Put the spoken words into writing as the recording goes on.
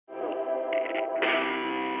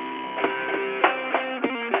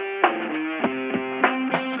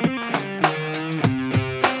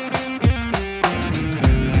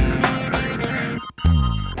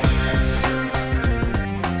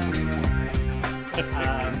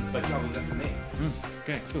But yeah, we'll go from there.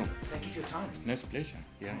 Okay, cool. Thank you for your time. No, it's a pleasure.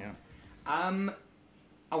 Yeah.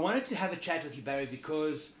 I wanted to have a chat with you, Barry,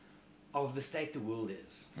 because of the state the world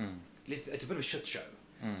is. It's a bit of a shit show.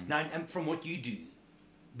 Now, and from what you do,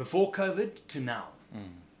 before COVID to now,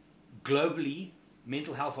 globally,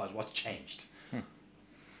 mental health-wise, what's changed?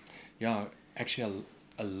 Yeah, actually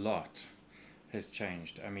a lot has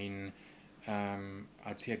changed. I mean,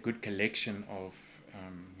 I'd say a good collection of,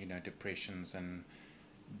 depressions and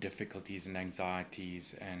difficulties and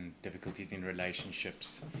anxieties and difficulties in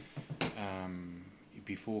relationships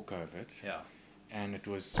before COVID. Yeah. And it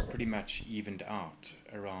was pretty much evened out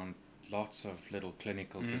around lots of little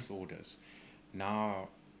clinical disorders. Now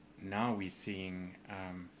we're seeing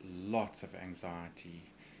lots of anxiety,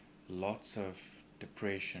 lots of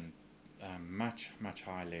depression, much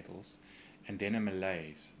higher levels, and then a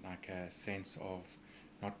malaise, like a sense of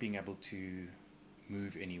not being able to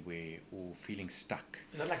move anywhere or feeling stuck.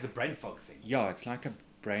 Is that like the brain fog thing? Yeah, it's like a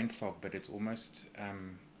brain fog, but it's almost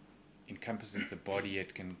encompasses the body.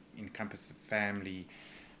 It can encompass the family.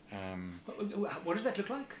 What does that look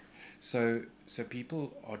like? So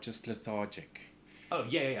people are just lethargic. Oh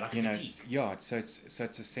yeah, like fatigue. So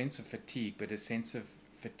it's a sense of fatigue, but a sense of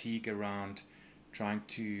fatigue around trying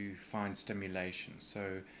to find stimulation.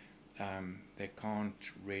 So they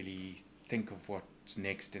can't really think of what's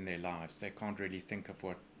next in their lives. They can't really think of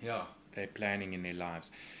what they're planning in their lives.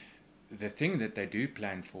 The thing that they do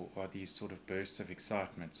plan for are these sort of bursts of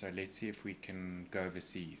excitement. So let's see if we can go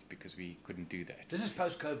overseas, because we couldn't do that. This is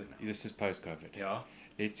post-COVID now. This is post-COVID. Yeah.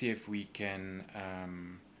 Let's see if we can,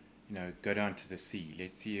 go down to the sea.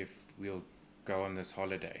 Let's see if we'll go on this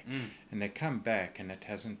holiday. And they come back, and it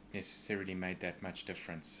hasn't necessarily made that much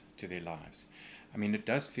difference to their lives. I mean, it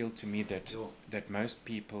does feel to me that most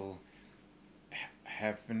people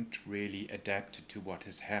haven't really adapted to what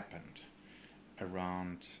has happened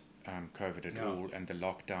around COVID at all, and the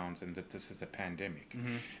lockdowns, and that this is a pandemic.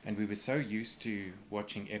 And we were so used to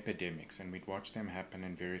watching epidemics, and we'd watch them happen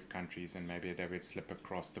in various countries, and maybe they would slip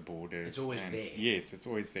across the borders. It's always there. Yes, it's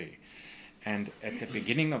always there. And at the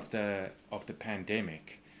beginning of the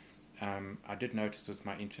pandemic, I did notice with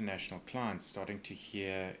my international clients starting to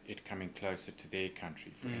hear it coming closer to their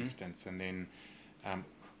country, for instance. And then,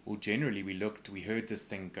 generally we heard this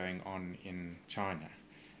thing going on in China.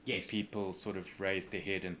 Yes. People sort of raised their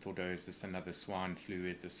head and thought, oh, is this another swine flu?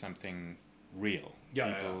 Is this something real?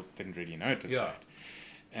 People didn't really notice that.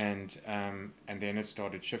 And then it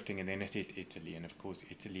started shifting, and then it hit Italy. And of course,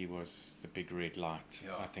 Italy was the big red light,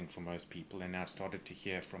 I think, for most people. And I started to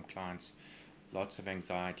hear from clients lots of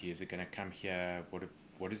anxiety. Is it going to come here?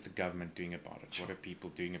 What is the government doing about it? What are people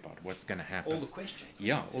doing about it? What's going to happen? All the questions.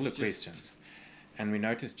 Yeah, all the questions. And we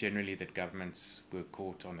noticed generally that governments were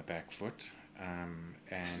caught on the back foot.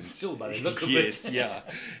 And still by the look of it. Yeah.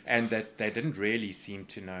 And that they didn't really seem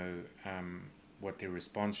to know what their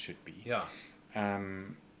response should be. Yeah.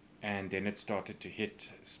 And then it started to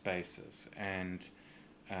hit spaces, and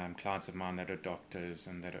clients of mine that are doctors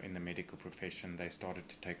and that are in the medical profession, they started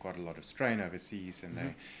to take quite a lot of strain overseas, and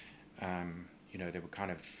they were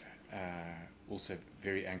kind of also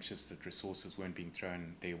very anxious that resources weren't being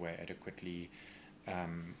thrown their way adequately.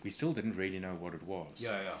 We still didn't really know what it was.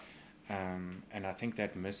 And I think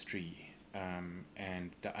that mystery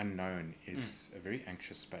and the unknown is a very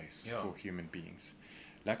anxious space for human beings.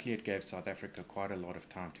 Luckily, it gave South Africa quite a lot of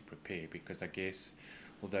time to prepare, because I guess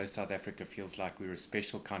although South Africa feels like we're a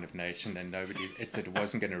special kind of nation and it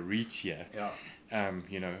wasn't going to reach here,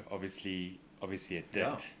 obviously it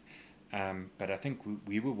did. But I think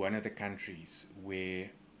we were one of the countries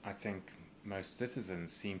where I think most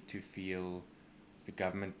citizens seemed to feel the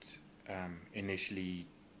government initially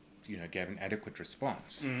gave an adequate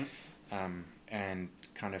response, and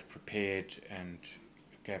kind of prepared and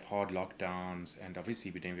gave hard lockdowns, and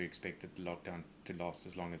obviously we never expected the lockdown to last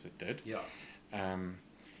as long as it did.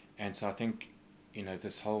 And so I think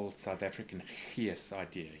this whole South African gees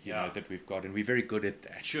idea, that we've got, and we're very good at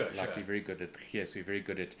that. We're very good at gees. We're very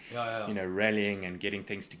good at rallying and getting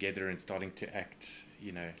things together and starting to act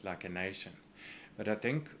like a nation. But I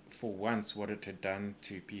think for once what it had done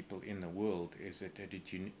to people in the world is that it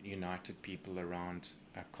had united people around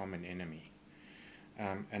a common enemy.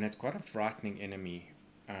 And it's quite a frightening enemy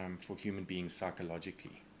for human beings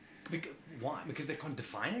psychologically. Why? Because they can't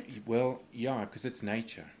define it? Well, yeah, because it's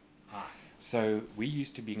nature. So we're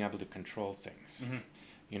used to being able to control things.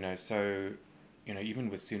 Even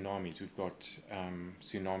with tsunamis, we've got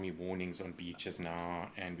tsunami warnings on beaches now,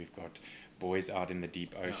 and we've got buoys out in the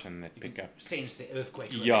deep ocean that pick up... Sense the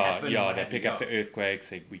earthquakes. They pick up the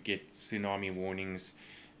earthquakes. We get tsunami warnings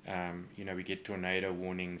We get tornado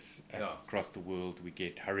warnings across the world. We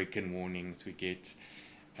get hurricane warnings. We get,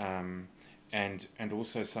 and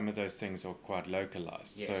also some of those things are quite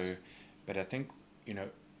localized. Yes. So, but I think,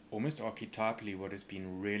 almost archetypally, what has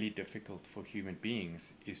been really difficult for human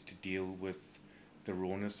beings is to deal with the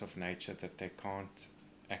rawness of nature that they can't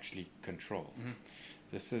actually control. Mm-hmm.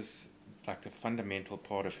 This is like the fundamental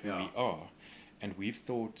part of who we are, and we've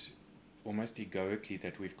thought almost egoically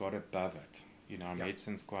that we've got above it. Our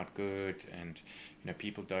medicine's quite good, and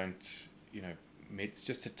people don't. It's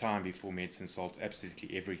just a time before medicine solves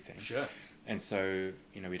absolutely everything. Sure. And so,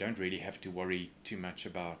 we don't really have to worry too much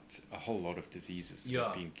about a whole lot of diseases that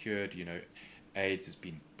have been cured. AIDS has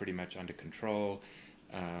been pretty much under control.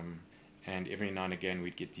 And every now and again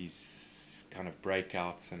we'd get these kind of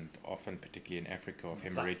breakouts, and often, particularly in Africa, of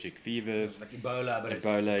hemorrhagic fevers. Like Ebola, but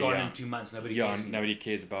Ebola, it's gone in 2 months. Nobody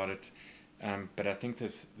cares about it. But I think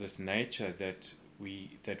this nature that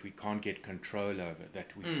we can't get control over,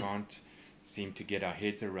 that we can't seem to get our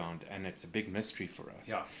heads around, and it's a big mystery for us.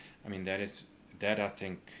 Yeah. I mean, that I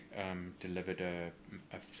think delivered a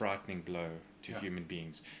frightening blow to human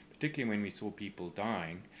beings, particularly when we saw people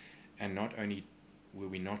dying, and not only were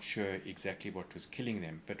we not sure exactly what was killing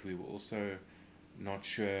them, but we were also not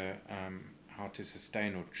sure how to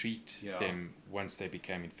sustain or treat them once they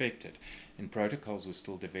became infected. And protocols were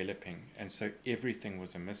still developing, and so everything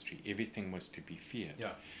was a mystery. Everything was to be feared,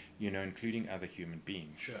 including other human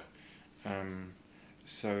beings. Sure.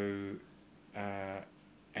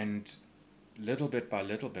 And little bit by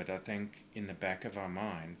little bit, I think in the back of our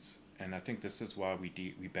minds, and I think this is why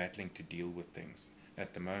we're battling to deal with things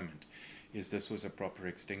at the moment, is this was a proper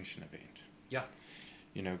extinction event. Yeah.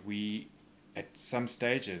 We, at some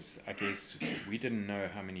stages, I guess, we didn't know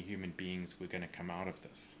how many human beings were going to come out of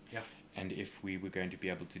this. Yeah. And if we were going to be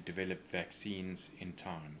able to develop vaccines in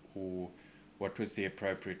time, or what was the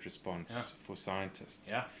appropriate response for scientists.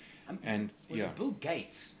 Yeah. Was Bill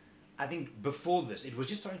Gates, I think before this, it was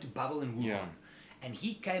just starting to bubble in Wuhan. Yeah. And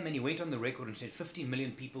he came and he went on the record and said 15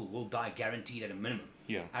 million people will die guaranteed at a minimum.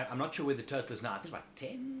 Yeah. I'm not sure where the total is now. I think it's about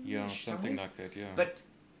 10. Yeah, something like that, yeah. But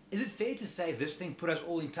is it fair to say this thing put us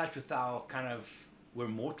all in touch with our we're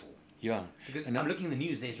mortal? Yeah. Because I'm looking in the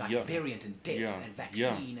news, there's variant and death and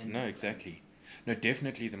vaccine. And no, exactly. No,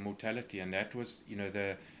 definitely the mortality. And that was,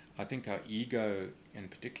 I think our ego, and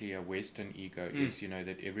particularly our Western ego, is,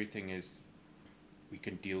 that everything is, we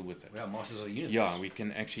can deal with it. We are masters of the universe. Yeah, we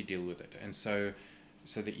can actually deal with it. And so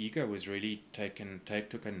the ego was really took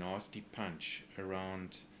a nasty punch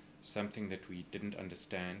around something that we didn't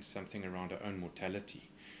understand, something around our own mortality.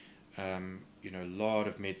 A lot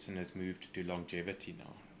of medicine has moved to longevity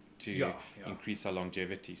now, to increase our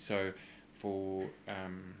longevity. So for,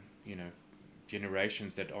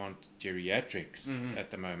 generations that aren't geriatrics at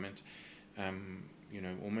the moment,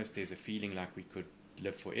 almost there's a feeling like we could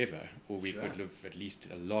live forever, or we could live at least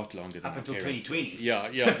a lot longer than up until 2020.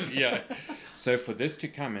 Yeah. So for this to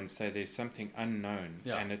come and say there's something unknown,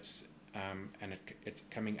 and it's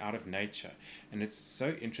coming out of nature, and it's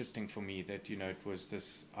so interesting for me that it was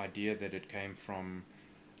this idea that it came from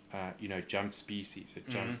jumped species. It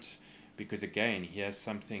jumped because, again, here's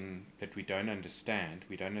something that we don't understand.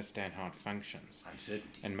 We don't understand how it functions.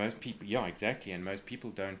 Uncertainty. And most people, exactly, and most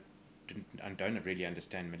people don't really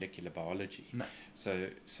understand molecular biology. No. So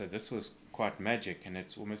this was quite magic, and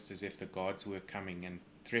it's almost as if the gods were coming and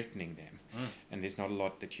threatening them. And there's not a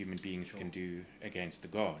lot that human beings can do against the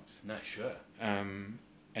gods. No, sure. And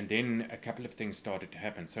then a couple of things started to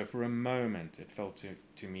happen. So for a moment, it felt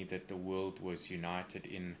to me that the world was united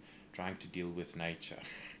in trying to deal with nature.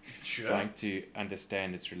 Sure. Trying to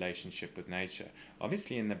understand its relationship with nature.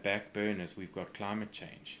 Obviously, in the back burners, we've got climate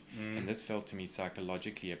change. And this felt to me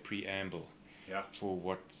psychologically a preamble for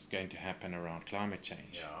what's going to happen around climate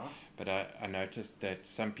change. Yeah. But I noticed that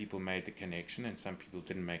some people made the connection and some people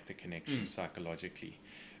didn't make the connection psychologically.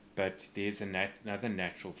 But there's another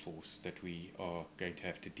natural force that we are going to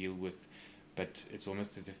have to deal with. But it's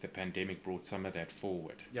almost as if the pandemic brought some of that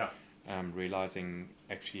forward. Yeah. Realizing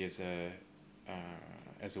actually as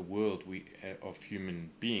a world of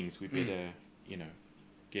human beings, we better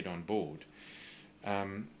get on board.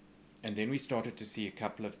 And then we started to see a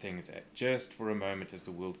couple of things just for a moment as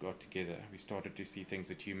the world got together. We started to see things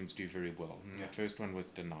that humans do very well. And the first one was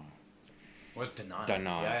denial. What's denial?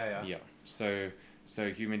 Denial. Yeah. So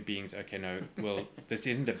human beings, this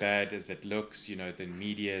isn't as bad as it looks. The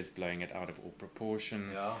media is blowing it out of all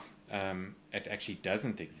proportion. Yeah. It actually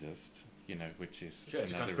doesn't exist. Which is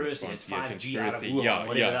it's another conspiracy. response. It's 5G out of Wuhan,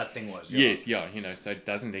 whatever that thing was. Yes, so it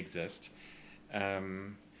doesn't exist.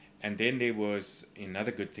 And then there was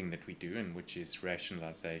another good thing that we do, and which is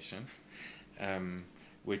rationalization.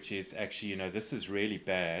 which is actually, this is really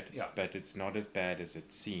bad, Yeah. but it's not as bad as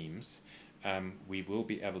it seems. We will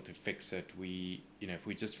be able to fix it. If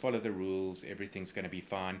we just follow the rules, everything's going to be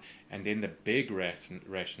fine. And then the big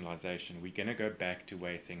rationalization, we're going to go back to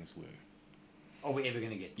where things were. Are we ever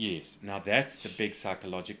going to get? Yes. Now that's the big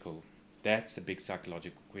psychological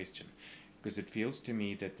question, because it feels to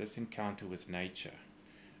me that this encounter with nature,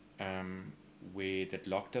 where that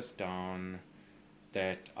locked us down,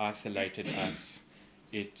 that isolated us,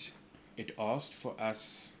 it asked for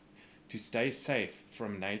us to stay safe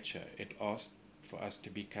from nature. It asked for us to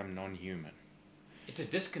become non-human. It's a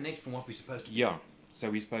disconnect from what we're supposed to be. Yeah. So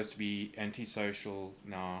we're supposed to be antisocial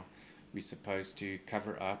now. We're supposed to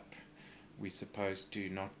cover up. We're supposed to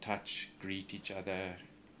not touch, greet each other,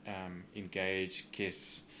 engage,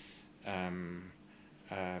 kiss,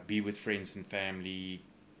 be with friends and family,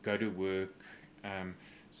 go to work.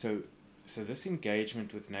 So this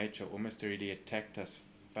engagement with nature almost really attacked us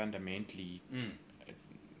fundamentally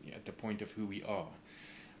at the point of who we are.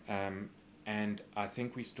 And I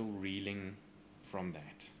think we're still reeling from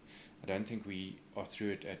that. I don't think we are through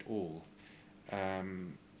it at all.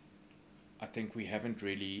 I think we haven't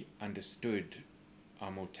really understood our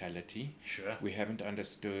mortality. Sure. We haven't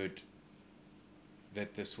understood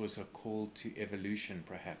that this was a call to evolution,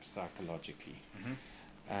 perhaps psychologically.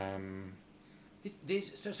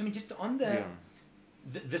 Just on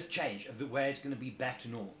this change of the way it's going to be back to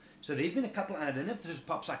normal. So there's been a couple, and I don't know if this is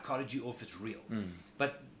pop psychology or if it's real,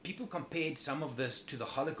 but people compared some of this to the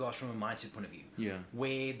Holocaust from a mindset point of view,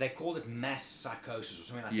 where they called it mass psychosis or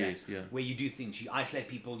something like that, where you do things, you isolate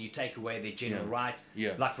people, you take away their general right,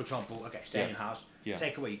 like for example, stay in your house,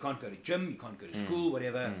 take away, you can't go to gym, you can't go to school,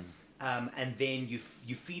 whatever, and then you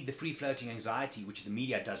feed the free-floating anxiety, which the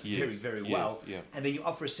media does very, very well, and then you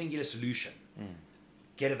offer a singular solution.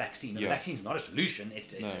 Get a vaccine. The vaccine's not a solution.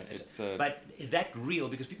 But is that real?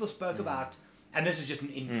 Because people spoke about, and this is just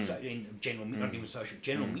in general, not even social,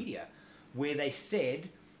 general media, where they said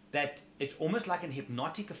that it's almost like an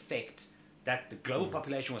hypnotic effect that the global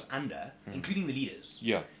population was under, including the leaders.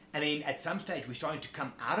 Yeah. And then at some stage we're starting to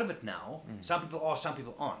come out of it now. Some people are, some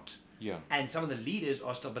people aren't. Yeah. And some of the leaders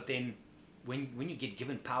are still, but then when you get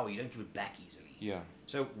given power, you don't give it back easily. Yeah.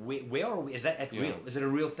 So where are we? Is that real? Is it a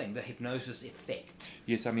real thing, the hypnosis effect?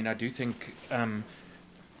 Yes, I mean, I do think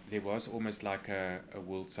there was almost like a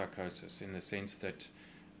world psychosis in the sense that,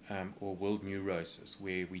 or world neurosis,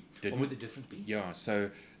 where we didn't... What would the difference be? Yeah, so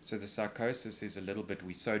the psychosis is a little bit,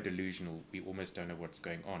 we're so delusional, we almost don't know what's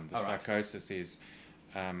going on. The psychosis is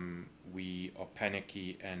we are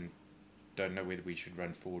panicky and don't know whether we should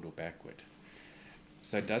run forward or backward.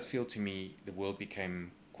 So it does feel to me the world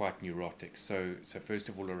became quite neurotic. So first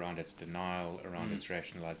of all around its denial, around its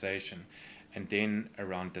rationalization, and then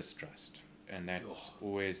around distrust. And that's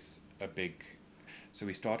always a big... So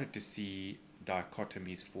we started to see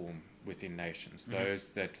dichotomies form within nations.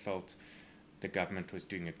 Those that felt the government was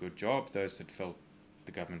doing a good job, those that felt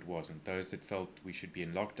the government wasn't, those that felt we should be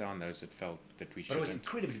in lockdown, those that felt that we shouldn't. But it was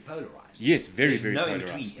incredibly polarized. Yes, very, There's very no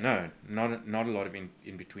polarized. Not a lot of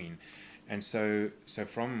in between. And so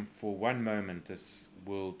for one moment, this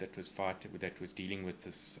world that was dealing with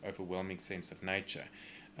this overwhelming sense of nature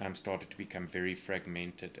started to become very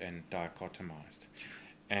fragmented and dichotomized,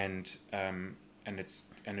 and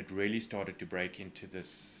it really started to break into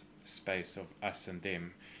this space of us and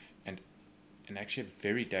them, and actually a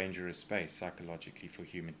very dangerous space psychologically for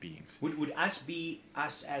human beings. Would us be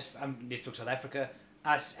us as let's talk South Africa,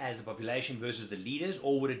 us as the population versus the leaders,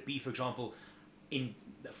 or would it be, for example, in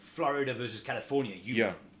Florida versus California?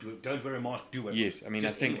 Don't wear a mask, do it. Yes, I mean, I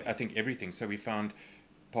think everything. So we found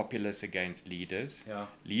populace against leaders,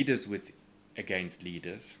 leaders against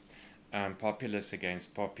leaders, populace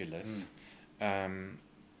against populace,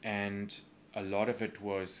 and a lot of it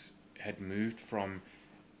had moved from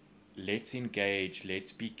let's engage,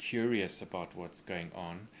 let's be curious about what's going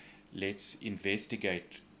on, let's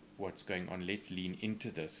investigate what's going on, let's lean into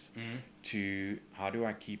this, to how do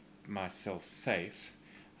I keep myself safe,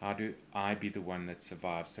 how do I be the one that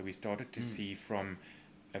survives. So we started to see from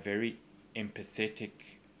a very empathetic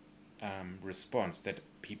response that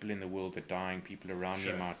people in the world are dying, people around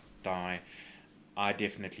me might die. I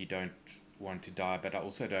definitely don't want to die, but I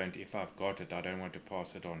also don't, if I've got it, I don't want to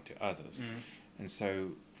pass it on to others. And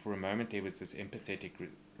so for a moment there was this empathetic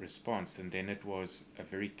response, and then it was a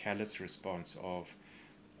very callous response of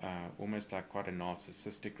almost like quite a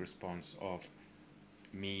narcissistic response of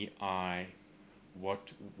me,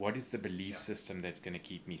 what is the belief system that's going to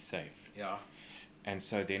keep me safe? And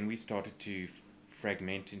so then we started to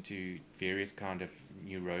fragment into various kind of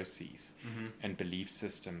neuroses and belief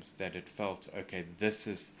systems that it felt, okay, this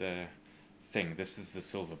is the thing. This is the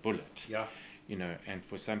silver bullet. Yeah. You know, and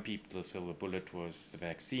for some people the silver bullet was the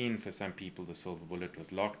vaccine. For some people the silver bullet was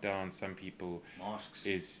lockdown. Some people Masks.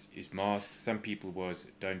 is masks. Some people was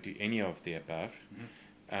don't do any of the above.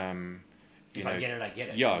 If I get it, I get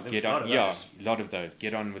it. Yeah, There's get a lot on. of Yeah, those. a lot of those.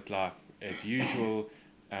 Get on with life as usual.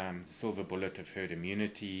 The silver bullet of herd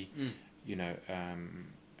immunity. You know,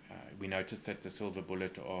 we noticed that the silver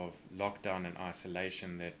bullet of lockdown and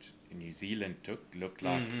isolation that New Zealand took looked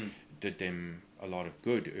like did them a lot of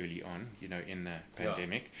good early on, you know, in the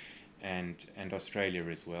pandemic, and Australia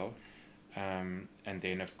as well. And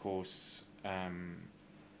then, of course,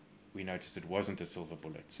 we noticed it wasn't a silver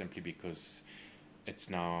bullet simply because it's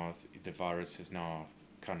now, the virus is now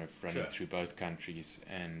kind of running through both countries.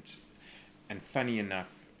 And funny enough,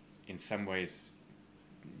 in some ways,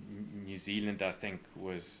 New Zealand, I think,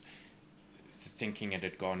 was thinking it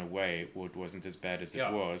had gone away, or it wasn't as bad as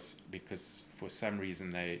it was, because for some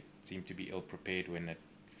reason they seemed to be ill prepared when it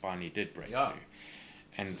finally did break through.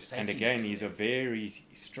 And again, these are very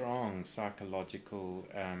strong psychological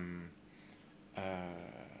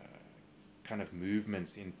kind of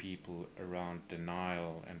movements in people around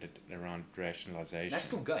denial and around rationalization. That's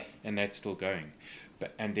still going. And that's still going.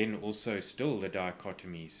 And then also still the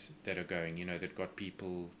dichotomies that are going, you know, that got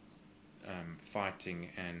people fighting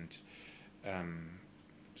and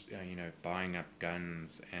you know, buying up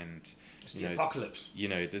guns, and it's the apocalypse. You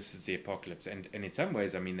know, this is the apocalypse, and in some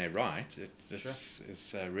ways, I mean, they're right. This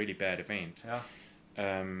is a really bad event.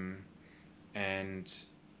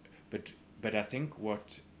 But I think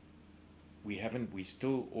what we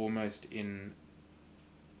still almost in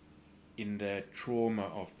the trauma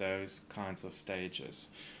of those kinds of stages,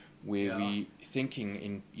 where we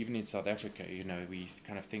thinking even in South Africa, you know, we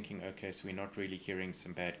kind of thinking, okay, so we're not really hearing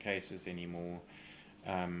some bad cases anymore.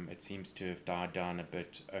 It seems to have died down a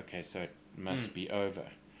bit. Okay, so it must be over.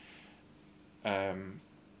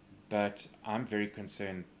 But I'm very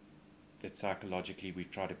concerned that psychologically we've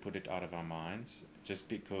tried to put it out of our minds just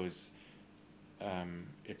because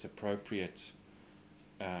it's appropriate.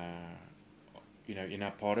 You know, in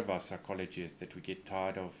our part of our psychology is that we get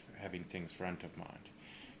tired of having things front of mind,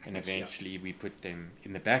 and eventually we put them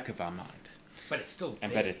in the back of our mind. But it's still there.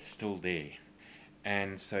 But it's still there,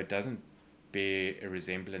 and so it doesn't bear a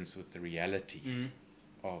resemblance with the reality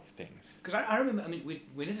of things. Because I remember, I mean,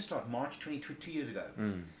 we did start March 22 years ago,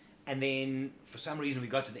 and then for some reason we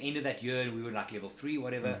got to the end of that year and we were like level 3,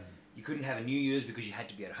 whatever. You couldn't have a New Year's because you had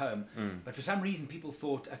to be at home. But for some reason people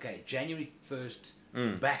thought, okay, January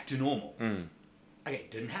 1st, back to normal. Okay,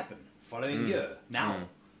 it didn't happen. Following year, now,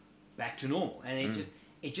 back to normal. And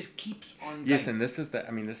it just keeps on going. Yes, and this is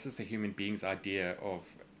the human being's idea of,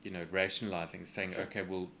 you know, rationalizing, saying, okay,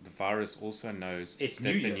 well, the virus also knows that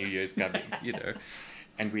the New Year's coming, you know,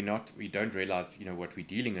 and we don't realize, you know, what we're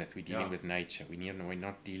dealing with. We're dealing with nature.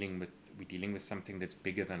 We're dealing with something that's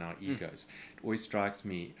bigger than our egos. It always strikes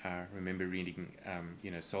me. I remember reading,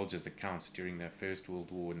 you know, soldiers' accounts during the First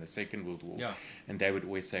World War and the Second World War, and they would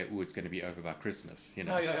always say, "Oh, it's going to be over by Christmas," you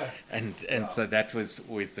know. And so that was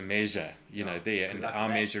always the measure, you know, there. And our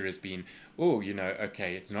measure has been, oh, you know,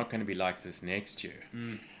 okay, it's not going to be like this next year.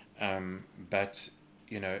 But,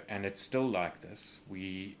 you know, and it's still like this.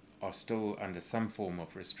 We are still under some form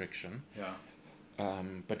of restriction.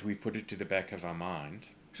 But we've put it to the back of our mind.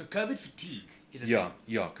 So COVID fatigue is a thing.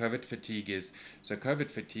 COVID fatigue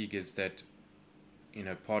is that, you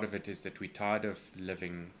know, part of it is that we're tired of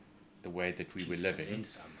living the way that we were living.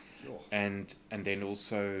 And then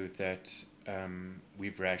also that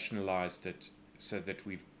we've rationalized it so that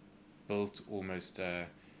we've built almost an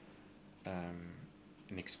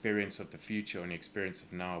experience of the future, an experience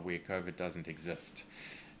of now where COVID doesn't exist.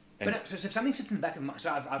 But so if something sits in the back of my... So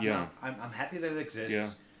I'm happy that it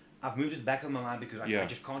exists. I've moved it to the back of my mind because I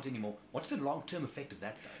just can't anymore. What's the long-term effect of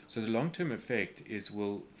that, though? So the long-term effect is,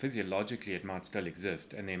 well, physiologically it might still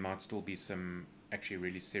exist, and there might still be some actually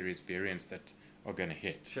really serious variants that are going to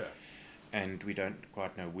hit. And we don't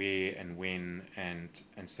quite know where and when, and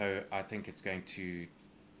so I think it's going to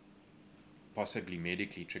possibly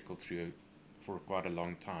medically trickle through for quite a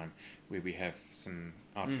long time, where we have some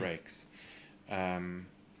outbreaks.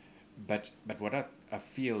 But what I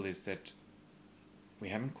feel is that we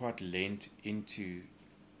haven't quite lent into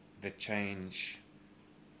the change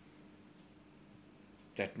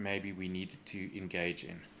that maybe we needed to engage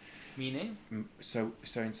in. Meaning? So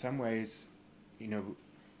in some ways, you know,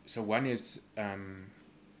 so one is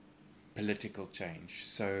political change.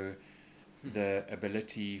 So the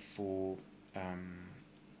ability for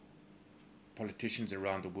politicians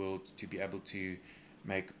around the world to be able to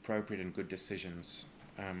make appropriate and good decisions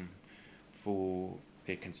for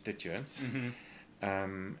their constituents.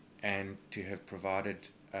 and to have provided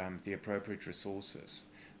the appropriate resources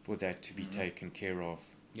for that to be taken care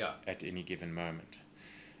of at any given moment.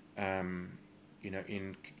 In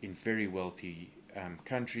very wealthy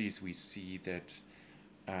countries, we see that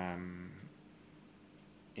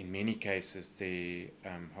in many cases the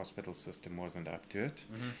hospital system wasn't up to it,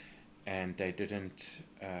 and they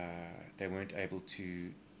weren't able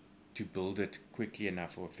to build it quickly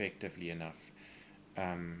enough or effectively enough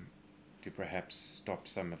to perhaps stop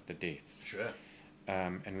some of the deaths. Sure.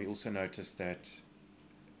 And we also noticed that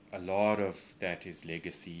a lot of that is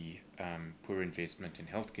legacy, poor investment in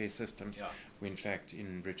healthcare systems, when in fact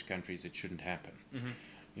in rich countries it shouldn't happen.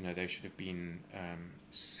 They should have been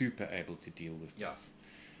super able to deal with this.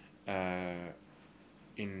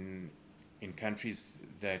 In countries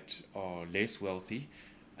that are less wealthy,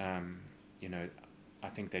 I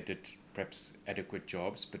think they did perhaps adequate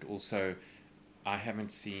jobs, but also I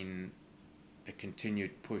haven't seen the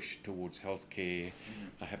continued push towards healthcare.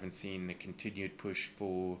 I haven't seen the continued push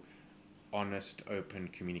for honest, open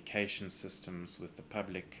communication systems with the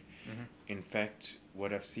public. In fact,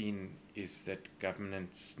 what I've seen is that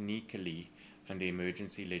governments sneakily, under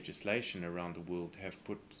emergency legislation around the world, have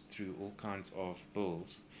put through all kinds of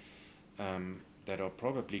bills that are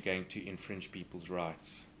probably going to infringe people's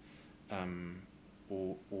rights,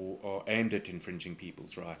 or are aimed at infringing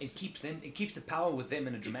people's rights. It keeps the power with them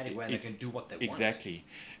in a dramatic way, and they can do what they want. Exactly.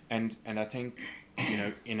 And I think,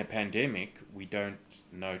 in a pandemic, we don't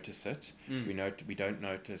notice it. We don't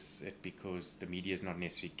notice it because the media is not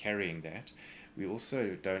necessarily carrying that. We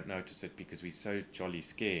also don't notice it because we're so jolly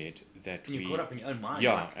scared that you're caught up in your own mind.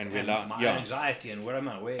 My anxiety and where am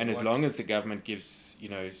I? As long as the government gives,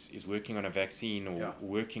 is working on a vaccine or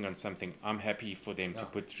working on something, I'm happy for them to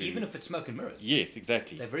put through. Even if it's smoke and mirrors. Yes,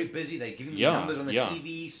 exactly. They're very busy. They're giving me numbers on the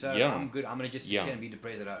TV, so I'm good. I'm going to just sit here and be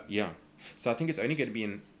depressed at home. Yeah. So I think it's only going to be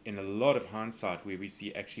in a lot of hindsight where we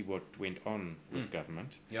see actually what went on with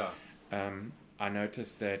government. Yeah. I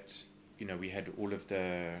noticed that, we had all of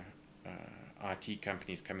the IT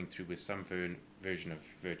companies coming through with some version of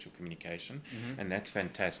virtual communication, and that's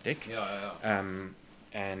fantastic. And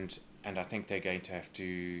I think they're going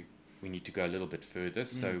to we need to go a little bit further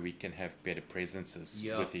so we can have better presences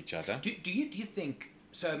with each other. Do you think,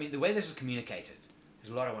 so I mean, the way this is communicated,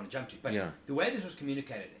 there's a lot I want to jump to, but the way this was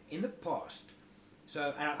communicated in the past,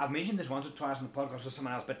 so and I've mentioned this once or twice on the podcast with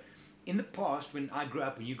someone else, but in the past, when I grew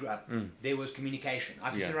up, when you grew up, there was communication.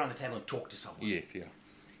 I could sit around the table and talk to someone. Yes, yeah.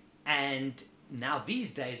 And now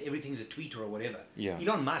these days, everything's a tweet or whatever. Yeah.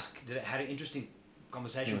 Elon Musk had an interesting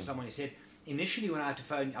conversation with someone. He said, initially when I had to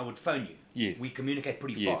phone, I would phone you. Yes. We communicate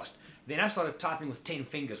pretty fast. Then I started typing with 10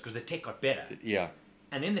 fingers because the tech got better. Yeah.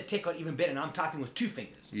 And then the tech got even better, and I'm typing with 2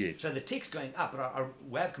 fingers. Yes. So the tech's going up, but our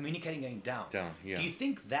way of communicating going down. Yeah. Do you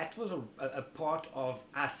think that was a part of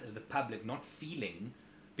us as the public not feeling,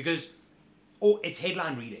 because it's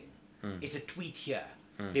headline reading, it's a tweet here.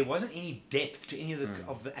 There wasn't any depth to any of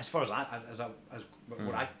the as far as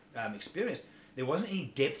what I experienced. There wasn't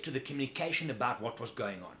any depth to the communication about what was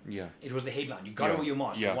going on. Yeah. It was the headline. You got to wear your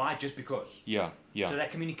mask. Yeah. Why? Just because. Yeah. So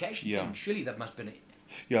that communication thing, surely that must have been.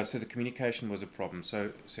 Yeah. So the communication was a problem.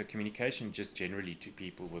 So communication just generally to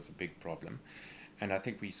people was a big problem, and I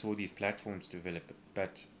think we saw these platforms develop,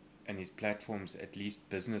 and these platforms, at least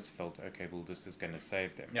business felt, okay, well, this is going to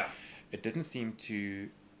save them. Yeah. It didn't seem to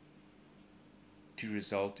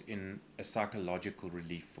result in a psychological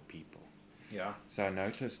relief for people. Yeah. So I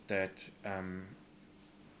noticed that,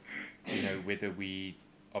 whether we,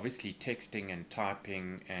 obviously texting and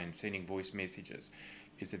typing and sending voice messages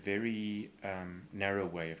is a very narrow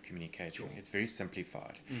way of communicating. Sure. It's very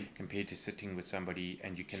simplified compared to sitting with somebody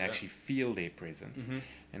and you can actually feel their presence,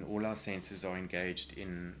 and all our senses are engaged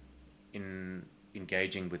in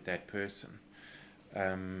engaging with that person.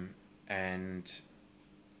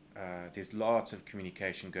 There's lots of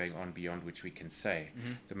communication going on beyond which we can say.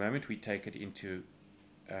 The moment we take it into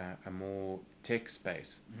a more tech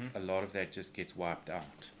space, a lot of that just gets wiped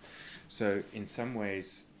out. So in some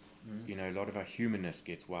ways, a lot of our humanness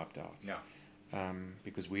gets wiped out. Yeah.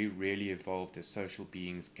 Because we really evolved as social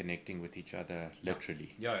beings connecting with each other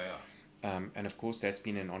literally. And of course that's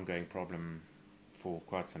been an ongoing problem for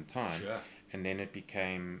quite some time. Sure. And then it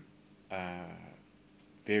became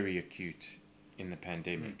very acute in the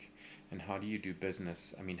pandemic. And how do you do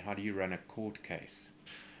business? I mean, how do you run a court case?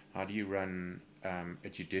 How do you run a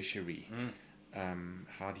judiciary?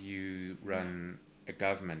 How do you run a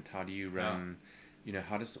government? How do you run,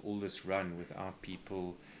 how does all this run without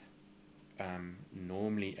people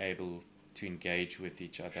normally able to engage with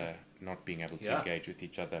each other, not being able to engage with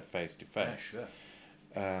each other face to face? Yeah,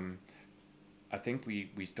 sure. I think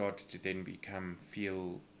we started to then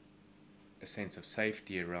feel a sense of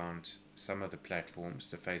safety around some of the platforms,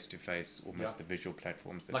 the face-to-face, almost the visual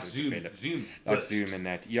platforms that like were Zoom, developed. Zoom, like burst. Zoom and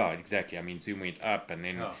that. Yeah, exactly. I mean, Zoom went up, and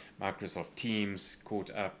then Yeah. Microsoft Teams caught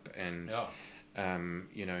up, and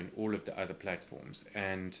you know, and all of the other platforms,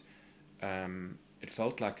 and it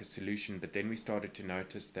felt like a solution. But then we started to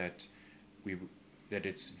notice that that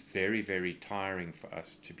it's very, very tiring for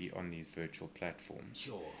us to be on these virtual platforms.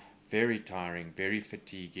 Sure. Very tiring, very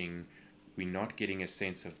fatiguing. We're not getting a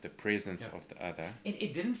sense of the presence of the other.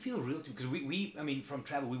 It didn't feel real to, because I mean, from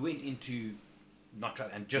travel, we went into, not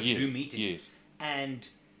travel, and just Yes, Zoom meetings. yes. And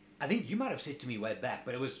I think you might have said to me way back,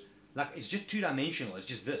 but it was like, it's just two-dimensional. It's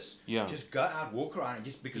just this. Yeah. Just go out, walk around, and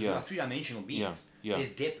just because we are three-dimensional beings, there's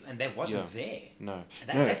depth, and that wasn't there. No.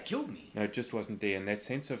 That killed me. No, it just wasn't there. And that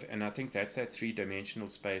sense of, and I think that's that three-dimensional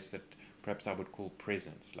space that perhaps I would call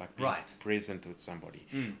presence, like being present with somebody,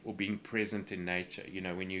 or being present in nature. You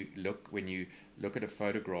know, when you look at a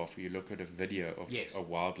photograph, or you look at a video of a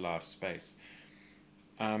wildlife space,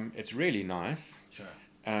 it's really nice. Sure.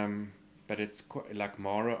 But it's like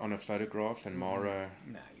Mara on a photograph, and Mara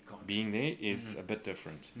you can't. being there is a bit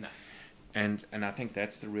different. No. And I think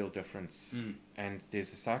that's the real difference. And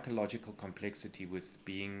there's a psychological complexity with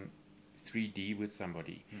being 3D with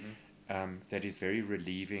somebody that is very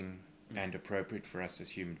relieving and appropriate for us as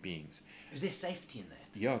human beings. Is there safety in that?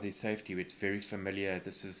 Yeah, there's safety. It's very familiar.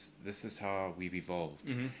 This is how we've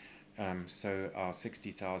evolved. So our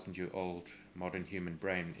 60,000-year-old modern human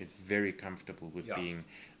brain is very comfortable with being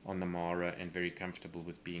on the Mara, and very comfortable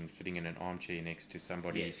with being sitting in an armchair next to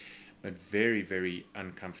somebody, but very, very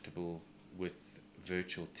uncomfortable with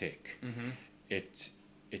virtual tech. It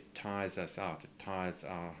tires us out. It tires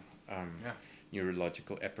our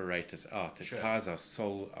neurological apparatus out. It tires our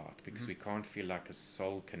soul out, because we can't feel like a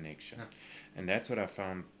soul connection. And that's what I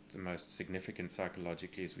found the most significant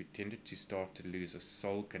psychologically, is we tended to start to lose a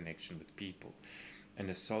soul connection with people, and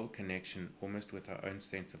a soul connection almost with our own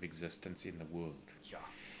sense of existence in the world. Yeah.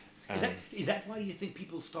 Is that why you think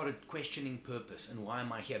people started questioning purpose and why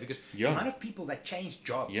am I here? Because the amount of people that changed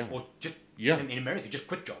jobs, or just in America just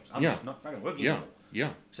quit jobs. I'm just not fucking working anymore.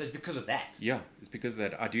 Yeah. So it's because of that. Yeah, it's because of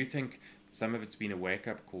that. I do think some of it's been a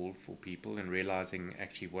wake-up call for people, and realizing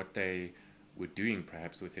actually what they were doing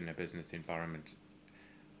perhaps within a business environment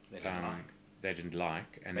they didn't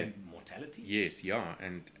like. And maybe mortality? Yes,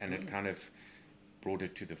 and it kind of brought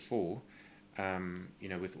it to the fore. You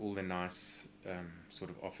know, with all the nice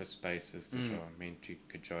sort of office spaces that are meant to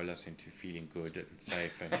cajole us into feeling good and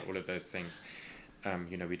safe and all of those things,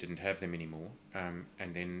 you know, we didn't have them anymore,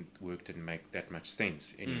 and then work didn't make that much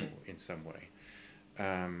sense anymore in some way.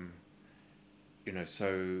 You know,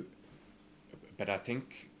 so, but I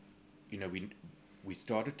think, you know, we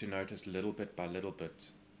started to notice little bit by little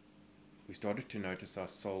bit, we started to notice our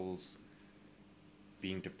souls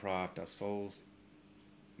being deprived, our souls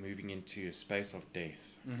moving into a space of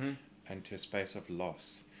death and to a space of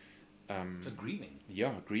loss. So grieving.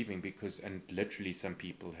 Yeah, grieving, because, and literally some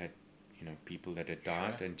people had, you know, people that had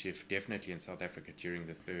died, and definitely in South Africa during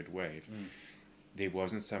the third wave, there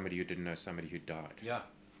wasn't somebody who didn't know somebody who died. Yeah.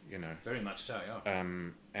 You know. Very much so, yeah.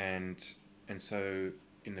 And so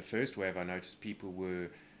in the first wave, I noticed people were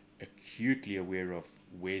acutely aware of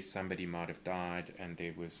where somebody might have died, and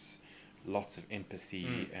there was lots of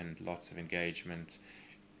empathy and lots of engagement.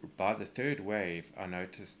 By the third wave, I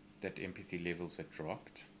noticed that empathy levels had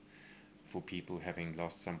dropped for people having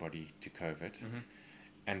lost somebody to COVID.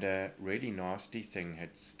 And a really nasty thing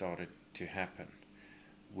had started to happen,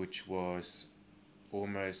 which was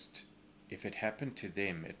almost, if it happened to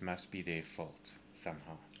them, it must be their fault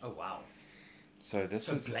somehow. Oh, wow. So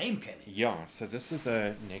blame came in. Yeah, so this is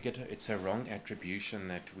a negative, it's a wrong attribution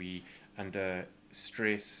that we, under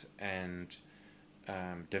stress and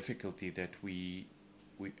difficulty, that we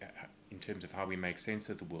in terms of how we make sense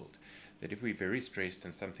of the world, that if we're very stressed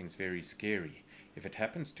and something's very scary, if it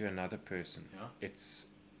happens to another person, it's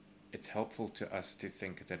helpful to us to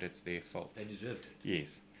think that it's their fault. They deserved it.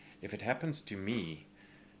 Yes. If it happens to me,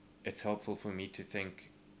 it's helpful for me to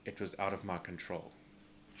think it was out of my control.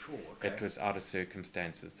 Sure, okay. It was out of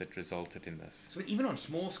circumstances that resulted in this. So even on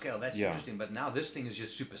small scale, that's interesting, but now this thing is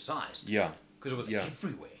just supersized. Yeah. Because it was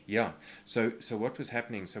everywhere. Yeah. So what was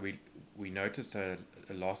happening? So we noticed I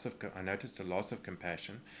noticed a loss of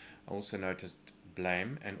compassion. I also noticed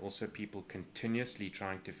blame, and also people continuously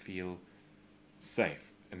trying to feel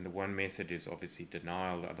safe. And the one method is obviously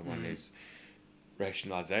denial. The other one is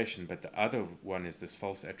rationalization. But the other one is this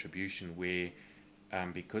false attribution where,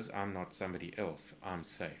 because I'm not somebody else, I'm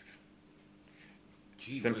safe.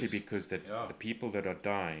 Simply because that the people that are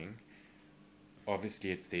dying,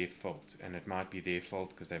 obviously it's their fault, and it might be their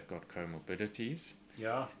fault because they've got comorbidities.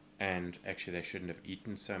 Yeah. and actually they shouldn't have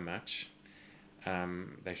eaten so much.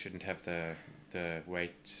 They shouldn't have the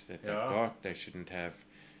weight that they've got. They shouldn't have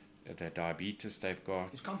the diabetes they've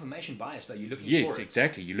got. It's confirmation bias, though. You're looking for it. Yes,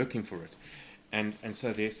 exactly. You're looking for it. And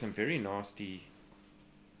so there's some very nasty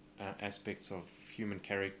aspects of human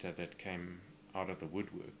character that came out of the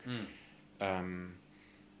woodwork.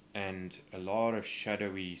 And a lot of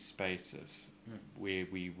shadowy spaces where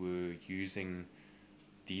we were using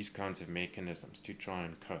these kinds of mechanisms to try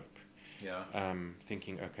and cope.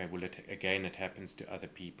 Thinking, okay, well, it happens to other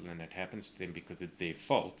people, and it happens to them because it's their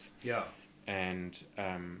fault. And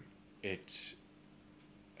it's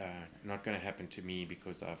not going to happen to me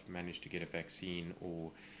because I've managed to get a vaccine,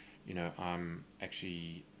 or,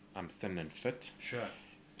 I'm thin and fit.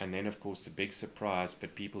 And then, of course, the big surprise,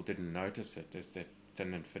 but people didn't notice it, is that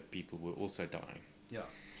thin and fit people were also dying.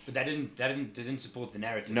 But that didn't support the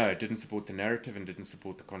narrative. No, it didn't support the narrative, and didn't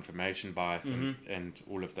support the confirmation bias and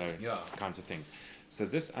all of those kinds of things. So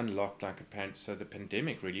this unlocked so the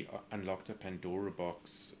pandemic really unlocked a Pandora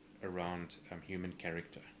box around human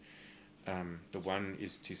character. The one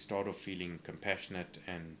is to start off feeling compassionate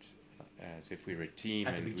and as if we're a team.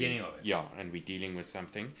 At the beginning of it. Yeah, and we're dealing with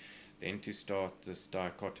something. Then to start this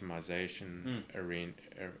dichotomization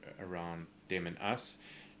around them and us.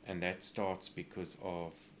 And that starts because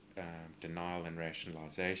of denial and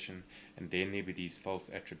rationalization. And then there were these false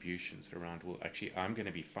attributions around, well, actually, I'm going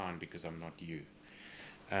to be fine because I'm not you.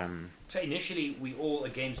 So initially, we all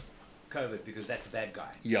against COVID because that's the bad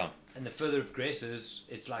guy. And the further it progresses,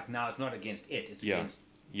 it's like now it's not against it, it's against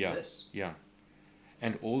this.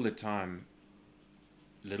 And all the time,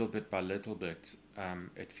 little bit by little bit,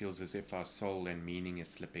 it feels as if our soul and meaning is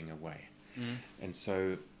slipping away. And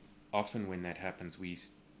so often when that happens, we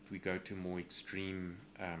go to more extreme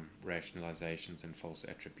rationalizations and false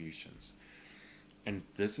attributions. And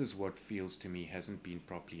this is what feels to me hasn't been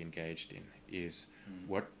properly engaged in, is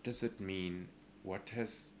what does it mean, what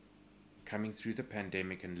has coming through the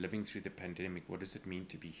pandemic and living through the pandemic, what does it mean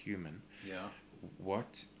to be human?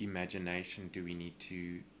 What imagination do we need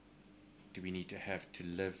to have to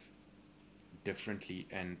live differently,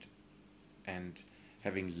 and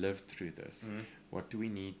having lived through this, what do we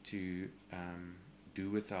need to do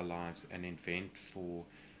with our lives and invent for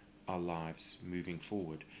our lives moving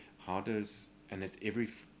forward? And it's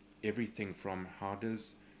everything from how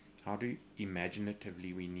do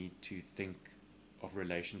imaginatively we need to think of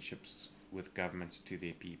relationships with governments to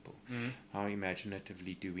their people? How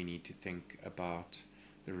imaginatively do we need to think about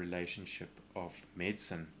the relationship of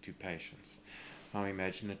medicine to patients? How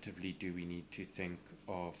imaginatively do we need to think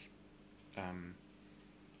of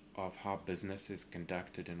how business is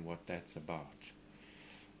conducted and what that's about?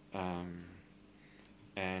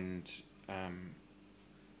 And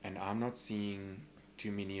I'm not seeing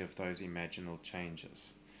too many of those imaginal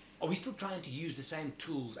changes. Are we still trying to use the same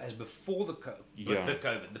tools as before the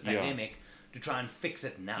pandemic, to try and fix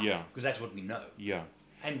it now? Because that's what we know.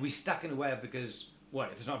 And we're stuck in a way of, because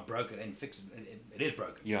if it's not broken, and fix it, it is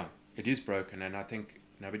broken. It is broken, and I think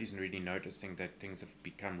nobody's really noticing that things have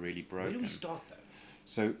become really broken. Where do we start, though?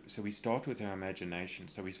 So we start with our imagination.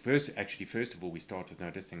 So we first of all, we start with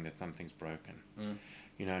noticing that something's broken.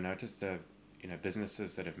 Notice the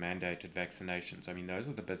businesses that have mandated vaccinations. I mean, those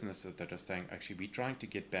are the businesses that are saying, actually, we're trying to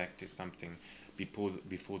get back to something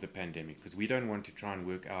before the pandemic, because we don't want to try and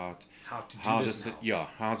work out how's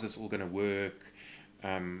this all going to work.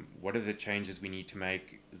 What are the changes we need to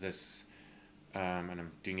make this? And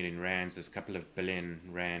I'm doing it in rands. There's a couple of billion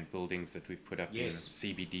rand buildings that we've put up in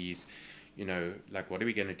CBDs. What are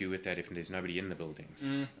we going to do with that if there's nobody in the buildings?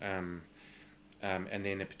 And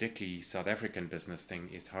then a particularly South African business thing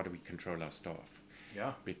is, how do we control our staff?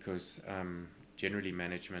 Because generally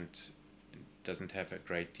management doesn't have a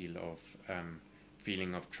great deal of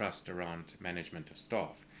feeling of trust around management of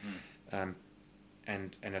staff.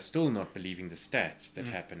 And are still not believing the stats that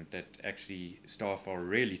happened, that actually staff are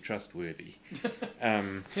really trustworthy.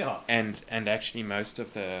 And actually most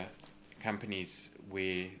of the companies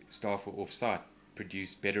where staff were off-site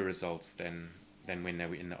produced better results than when they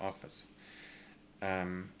were in the office.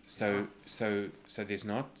 So there's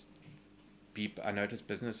not people. I notice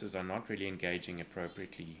businesses are not really engaging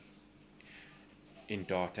appropriately in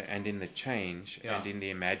data and in the change and in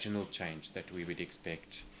the imaginal change that we would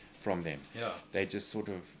expect from them. They just sort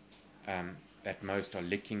of at most are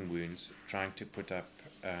licking wounds, trying to put up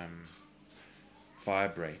fire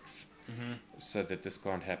breaks so that this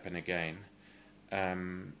can't happen again.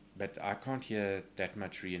 But I can't hear that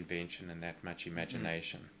much reinvention and that much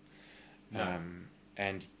imagination.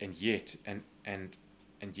 And yet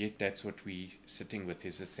and yet that's what we're sitting with,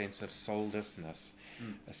 is a sense of soullessness,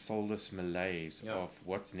 a soulless malaise of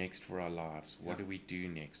what's next for our lives. What do we do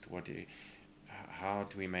next? How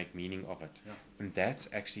do we make meaning of it? And that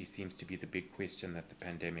actually seems to be the big question that the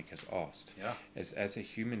pandemic has asked. As a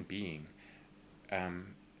human being,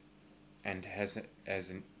 and as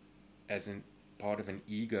an part of an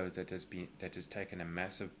ego that has taken a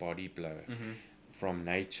massive body blow from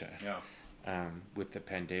nature with the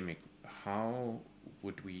pandemic, how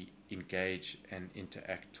would we engage and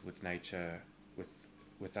interact with nature,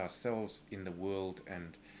 with ourselves in the world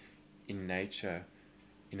and in nature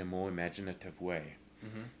in a more imaginative way?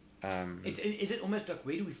 Is it almost like,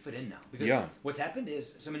 where do we fit in now? Because what's happened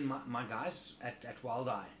is, so I mean, my guys at Wild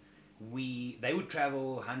Eye, they would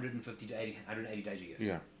travel 150 to 180 days a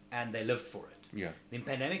year, and they lived for it. Then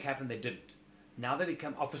pandemic happened, they didn't. Now they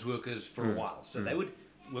become office workers for a while, so they would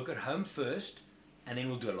work at home first, and then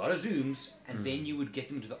we'll do a lot of Zooms, and then you would get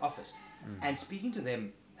them to the office. And speaking to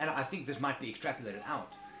them, and I think this might be extrapolated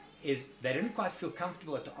out, is they didn't quite feel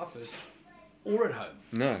comfortable at the office or at home.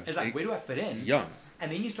 No. It's like, where do I fit in? Yeah.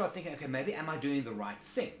 And then you start thinking, okay, maybe am I doing the right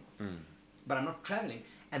thing? But I'm not traveling.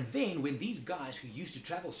 And then when these guys who used to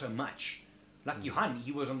travel so much, like Johan,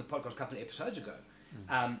 he was on the podcast a couple of episodes ago,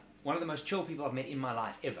 one of the most chill people I've met in my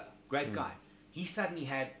life ever, great guy. He suddenly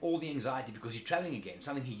had all the anxiety because he's traveling again,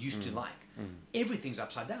 something he used to like. Everything's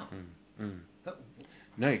upside down.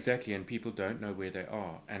 No, exactly, and people don't know where they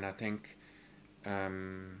are. And I think,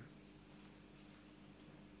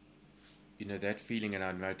 that feeling, and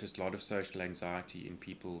I've noticed a lot of social anxiety in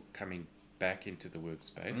people coming back into the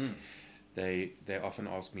workspace. They often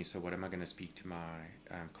ask me, so what am I going to speak to my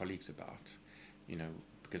colleagues about?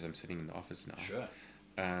 Because I'm sitting in the office now. Sure.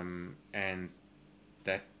 And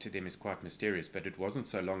that to them is quite mysterious, but it wasn't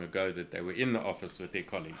so long ago that they were in the office with their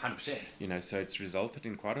colleagues. 100%. So it's resulted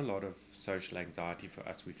in quite a lot of social anxiety for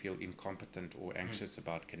us. We feel incompetent or anxious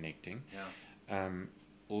about connecting.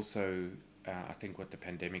 Also, I think what the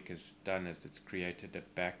pandemic has done is it's created a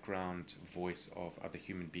background voice of other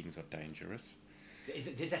human beings are dangerous.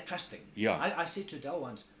 There's that trust thing. I said to Adele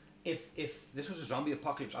once, if this was a zombie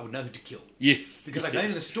apocalypse, I would know who to kill. Yes. Because I go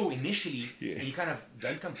into the store initially, and you kind of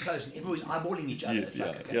don't come close, and everybody's eyeballing each other. It's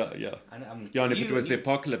like, okay, and if it was the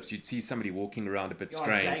apocalypse, you'd see somebody walking around a bit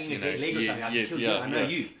strange. Dragging a dead leg or something. I can kill you. I know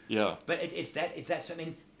you. Yeah. But it's that. So, I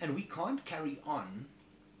mean, and we can't carry on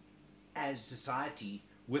as society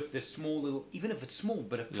with this small little, even if it's small,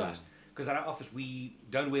 bit of trust. Because at our office, we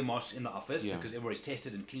don't wear masks in the office because everybody's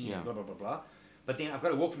tested and clean and blah, blah, blah, blah. But then I've got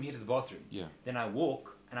to walk from here to the bathroom. Then I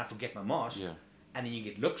walk and I forget my mask. And then you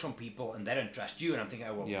get looks from people and they don't trust you. And I'm thinking,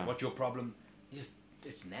 oh, well, what's your problem?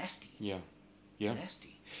 It's nasty.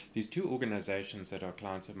 Nasty. There's two organizations that are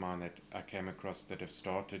clients of mine that I came across that have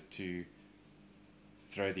started to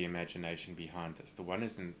throw the imagination behind this. The one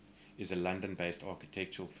is a London-based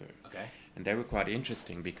architectural firm. Okay. And they were quite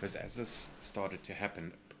interesting because as this started to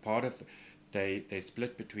happen, part of they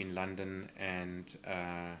split between London and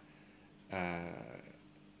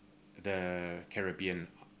the Caribbean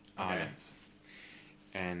islands,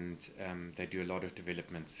 and they do a lot of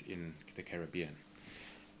developments in the Caribbean,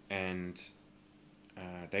 and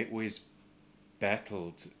they always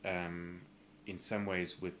battled in some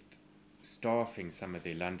ways with staffing some of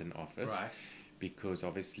their London office, because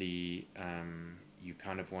obviously you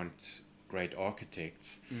kind of want great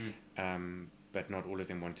architects, but not all of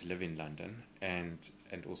them want to live in London, and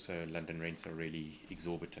also London rents are really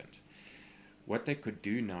exorbitant. What they could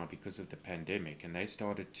do now because of the pandemic, and they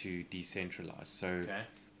started to decentralize.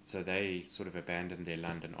 So they sort of abandoned their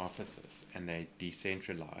London offices and they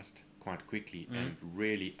decentralized quite quickly and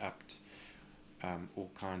really upped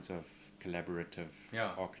all kinds of collaborative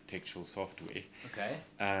architectural software.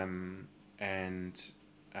 And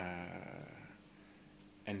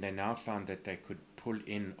they now found that they could pull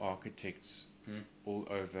in architects all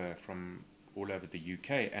over the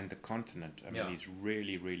UK and the continent. I mean, these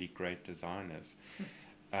really, really great designers,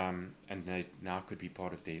 and they now could be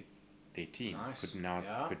part of their team.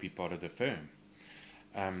 Could be part of the firm.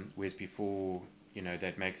 Whereas before,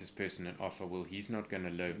 they'd make this person an offer. Well, he's not going to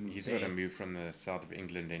live. He's got to move from the south of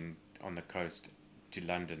England and on the coast to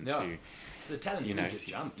London. The talent just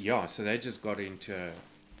jumped. So they just got into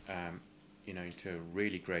into a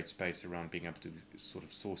really great space around being able to sort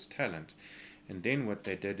of source talent. And then what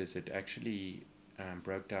they did is it actually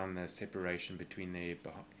broke down the separation between their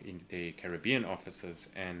Caribbean offices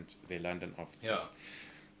and their London offices.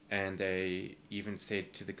 And they even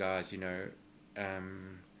said to the guys,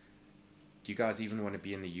 do you guys even want to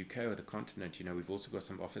be in the UK or the continent? You know, we've also got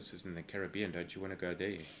some offices in the Caribbean. Don't you want to go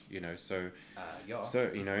there? You know, so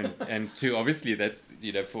you know, and to obviously that's,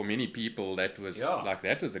 you know, for many people that was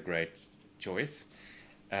that was a great choice.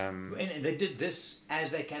 And they did this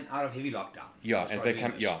as they came out of heavy lockdown. As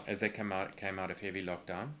they came out of heavy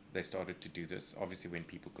lockdown, they started to do this. Obviously, when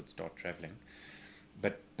people could start traveling,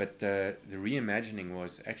 but the reimagining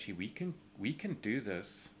was actually we can do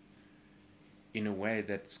this in a way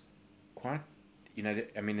that's quite, you know,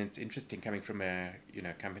 I mean, it's interesting coming from a, you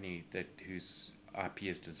know, company whose IP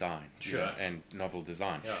is design, you know, and novel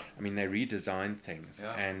design. I mean, they redesigned things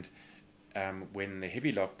and. When the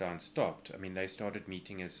heavy lockdown stopped, I mean, they started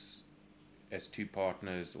meeting as two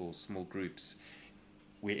partners or small groups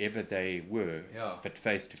wherever they were, but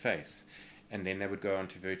face to face. And then they would go on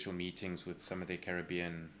to virtual meetings with some of their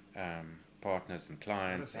Caribbean partners and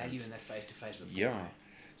clients. What a value in that face to face. Yeah.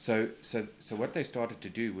 So what they started to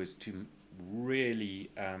do was to really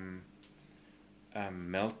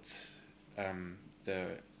melt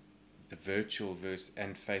the virtual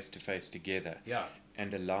and face to face together. Yeah.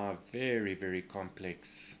 And allow very, very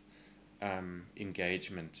complex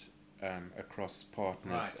engagement across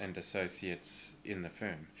partners and associates in the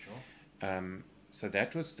firm. Sure. So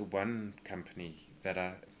that was the one company that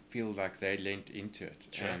I feel like they lent into it.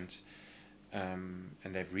 Sure. And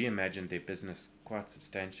they've reimagined their business quite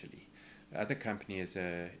substantially. The other company is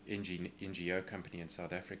a NGO company in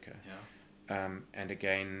South Africa. Yeah. And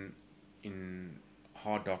again, in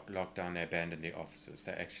hard lockdown, they abandoned their offices.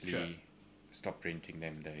 They actually stopped renting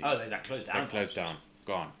them. They closed down. They closed down,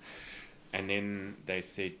 gone. And then they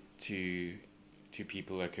said to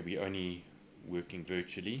people, okay, we're only working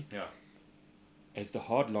virtually. Yeah. As the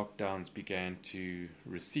hard lockdowns began to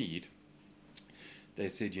recede, they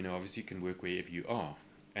said, you know, obviously you can work wherever you are.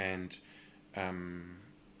 And they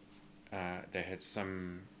had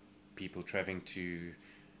some people traveling to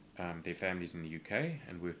their families in the UK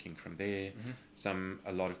and working from there. Mm-hmm.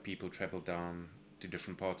 A lot of people traveled down to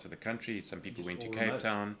different parts of the country. Some people went to Cape remote.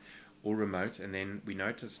 Town or remote, and then we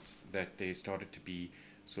noticed that there started to be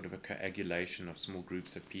sort of a coagulation of small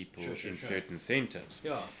groups of people in certain centres.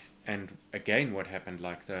 Yeah. And again, what happened,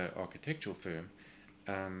 like the architectural firm,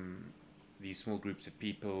 these small groups of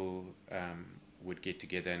people would get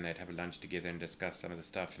together and they'd have a lunch together and discuss some of the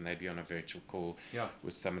stuff, and they'd be on a virtual call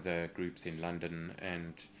with some of the groups in London,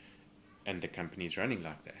 and the company's running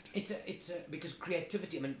like that. It's because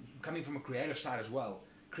creativity, I mean, coming from a creative side as well,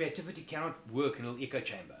 creativity cannot work in a little echo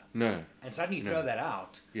chamber. No. And suddenly you throw that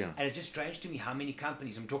out. Yeah. And it's just strange to me how many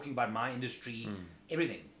companies, I'm talking about my industry,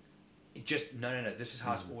 everything, it just, no, this is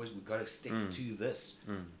how it's always, we've got to stick to this.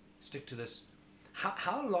 Stick to this.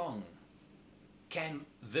 How long can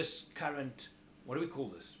this current, what do we call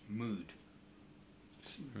this, mood,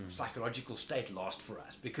 psychological state last for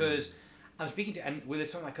us? Because I'm speaking to, and whether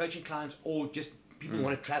it's some of my coaching clients or just people who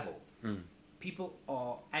want to travel, people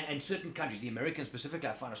are, and certain countries, the Americans specifically,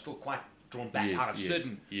 I find are still quite drawn back out of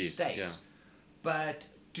certain states. Yeah. But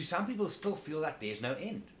do some people still feel like there's no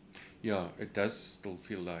end? Yeah, it does still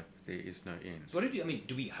feel like there is no end. So what do you, I mean,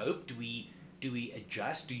 do we hope? Do we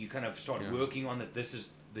adjust? Do you kind of start working on that this is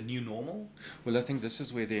the new normal? Well, I think this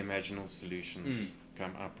is where the imaginal solutions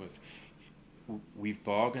come up with. We've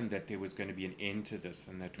bargained that there was going to be an end to this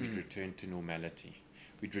and that we'd return to normality.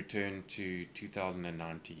 We'd return to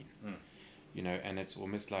 2019. You know, and it's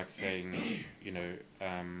almost like saying, you know,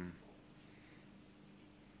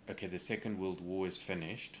 okay, the Second World War is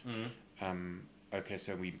finished. Okay,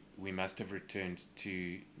 so we must have returned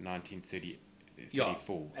to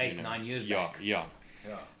 1934. 9 years back. Yeah.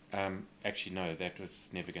 Actually, no, that was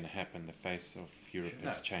never going to happen. The face of Europe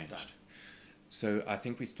has changed. So I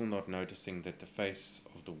think we're still not noticing that the face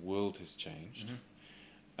of the world has changed,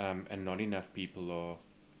 and not enough people are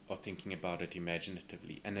thinking about it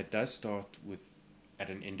imaginatively. And it does start at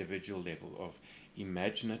an individual level of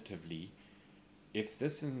imaginatively, if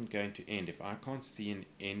this isn't going to end, if I can't see an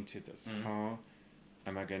end to this, how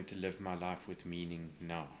am I going to live my life with meaning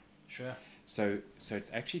now? Sure. So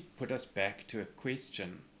it's actually put us back to a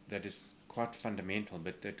question that is quite fundamental,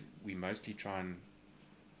 but that we mostly try and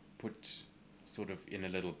put sort of in a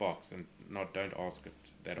little box and don't ask it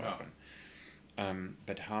that often.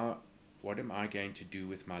 But what am I going to do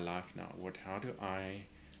with my life now?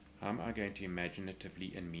 How am I going to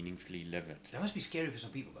imaginatively and meaningfully live it? That must be scary for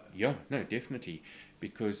some people, though. Yeah, no, definitely,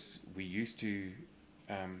 because we used to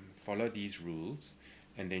follow these rules,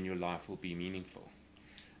 and then your life will be meaningful.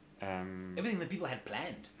 Everything that people had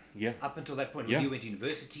planned. Yeah. Up until that point, when you went to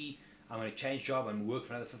university, I'm going to change job and work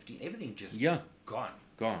for another 15. Everything just gone.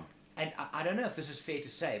 Gone. And I don't know if this is fair to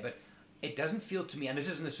say, but it doesn't feel to me, and this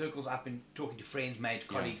is in the circles I've been talking to friends, mates,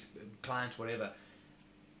 colleagues, clients, whatever.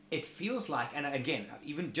 It feels like, and again,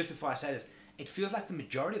 even just before I say this, it feels like the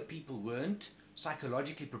majority of people weren't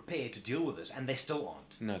psychologically prepared to deal with this, and they still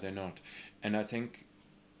aren't. No, they're not. And I think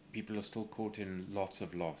people are still caught in lots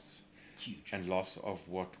of loss. Huge. And loss of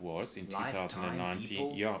what was in Lifetime, 2019.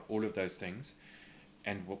 people. Yeah, all of those things.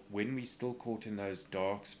 And when we're still caught in those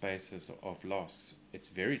dark spaces of loss, it's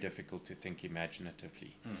very difficult to think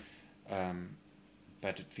imaginatively.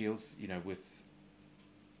 But it feels,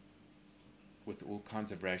 with all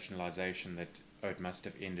kinds of rationalization that, it must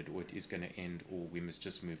have ended, or it is going to end, or we must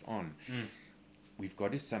just move on. We've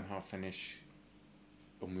got to somehow finish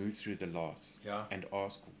or move through the loss and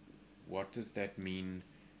ask, what does that mean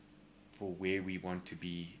for where we want to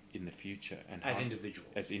be in the future? And as individuals.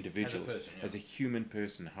 As individuals. As a person, as a human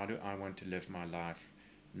person, how do I want to live my life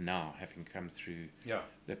now, having come through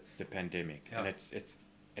the pandemic? And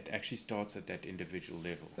it actually starts at that individual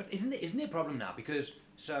level. But isn't there a problem now? Because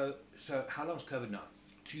so how long is COVID now?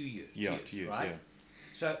 2 years. Yeah, 2 2 years, right? yeah.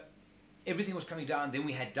 So everything was coming down. Then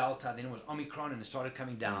we had Delta. Then it was Omicron, and it started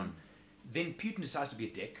coming down. Then Putin decides to be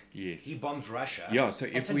a dick. Yes. He bombs Russia. Yeah. So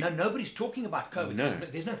if nobody's talking about COVID. No.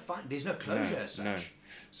 There's no fun. There's no closure as such.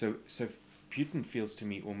 No. So Putin feels to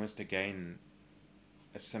me almost again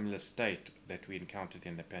a similar state that we encountered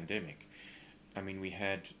in the pandemic. I mean, we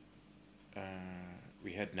had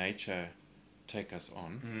nature take us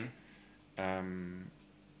on.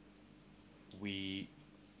 We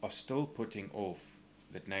are still putting off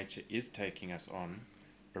that nature is taking us on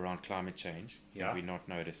around climate change. Yeah. We're not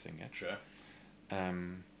noticing it. Sure.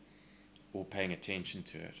 Or paying attention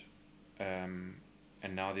to it.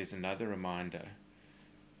 And now there's another reminder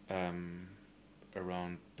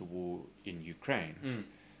around the war in Ukraine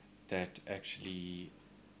that actually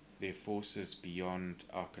there are forces beyond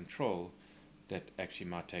our control that actually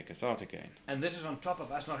might take us out again. And this is on top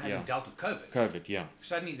of us not having dealt with COVID. COVID, yeah.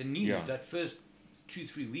 Suddenly the news, that first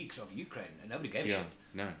 2-3 weeks of Ukraine, and nobody gave a shit.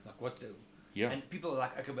 No. Like what the... Yeah. And people are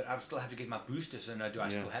like, okay, but I still have to get my booster, so no, do I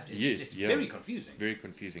still have to? Yes, It's very confusing. Very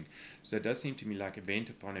confusing. So it does seem to me like event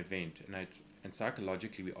upon event, and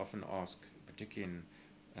psychologically we often ask, particularly in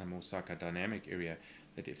a more psychodynamic area,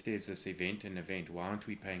 that if there's this event, why aren't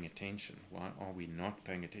we paying attention? Why are we not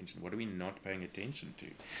paying attention? What are we not paying attention to?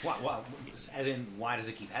 Why, as in, why does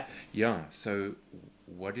it keep happening? Yeah, so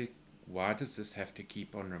why does this have to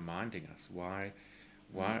keep on reminding us? Why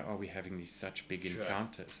are we having these such big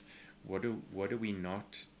encounters? What are we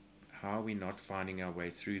not? How are we not finding our way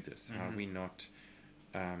through this? How are we not?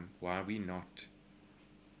 Why are we not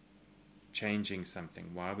changing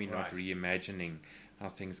something? Why are we not reimagining how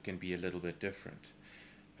things can be a little bit different?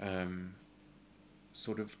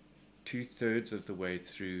 Sort of 2/3 of the way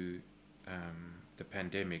through the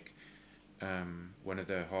pandemic, one of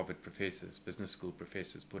the Harvard professors, business school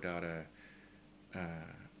professors, put out a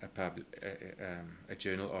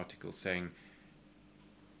journal article saying,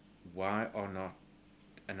 why are not,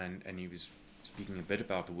 and he was speaking a bit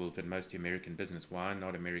about the world, but mostly American business, why are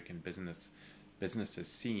not American businesses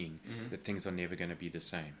seeing that things are never going to be the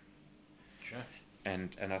same? Sure.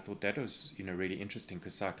 And I thought that was really interesting,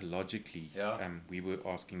 because psychologically we were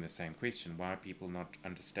asking the same question. Why are people not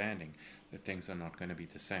understanding that things are not going to be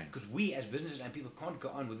the same? Because we as businesses and people can't go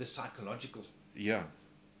on with this psychological...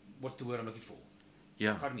 What's the word I'm looking for?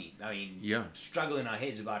 Pardon me. I mean, struggle in our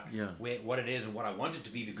heads about what it is and what I want it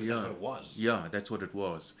to be, because that's what it was. Yeah, that's what it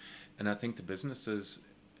was. And I think the businesses,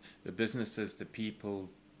 the people,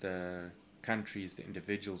 the countries, the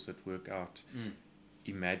individuals that work out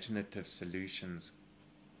imaginative solutions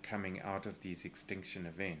coming out of these extinction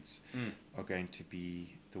events are going to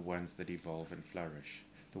be the ones that evolve and flourish,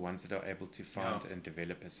 the ones that are able to find and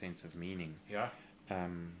develop a sense of meaning.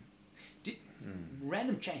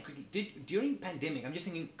 Random change quickly. During pandemic, I'm just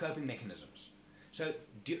thinking coping mechanisms. So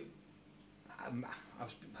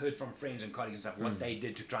I've heard from friends and colleagues and stuff what they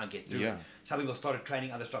did to try and get through it. Some people started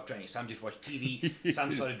training, others stopped training. Some just watched TV.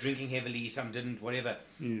 Some started drinking heavily. Some didn't. Whatever.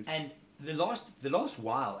 And the last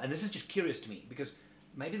while, and this is just curious to me, because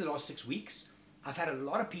maybe the last 6 weeks, I've had a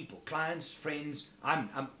lot of people, clients, friends.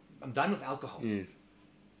 I'm done with alcohol.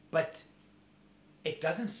 But it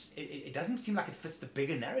doesn't seem like it fits the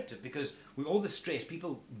bigger narrative, because with all the stress,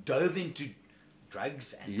 people dove into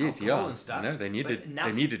drugs and alcohol and stuff. No, they needed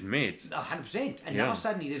meds. 100%. And now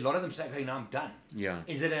suddenly there's a lot of them saying, "Okay, now I'm done."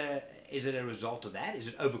 Is it a result of that? Is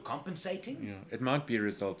it overcompensating? It might be a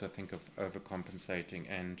result, I think, of overcompensating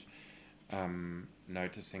and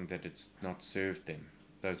noticing that it's not served them.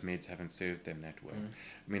 Those meds haven't served them that well.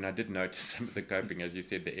 I mean, I did notice some of the coping, as you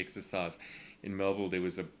said, the exercise. In Melville, there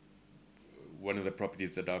was one of the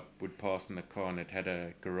properties that I would pass in the car, and it had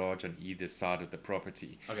a garage on either side of the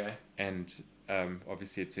property. Okay. And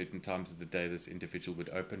obviously at certain times of the day, this individual would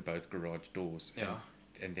open both garage doors. Yeah.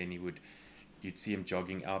 And then you'd see him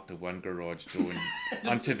jogging out the one garage door and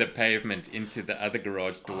onto the pavement into the other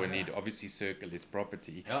garage door, and he'd obviously circle his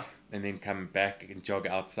property, and then come back and jog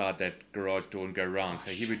outside that garage door and go round.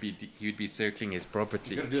 So he would be circling his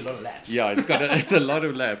property. You've got to do a lot of laps. Yeah, it's a lot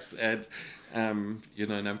of laps, and and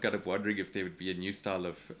I'm kind of wondering if there would be a new style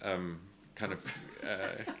of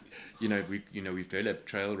we've developed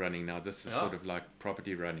trail running now. This is sort of like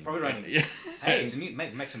property running. Yeah. Hey, it's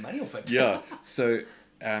make some money off it. Yeah. So,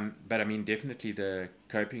 but I mean, definitely the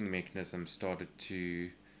coping mechanism started to,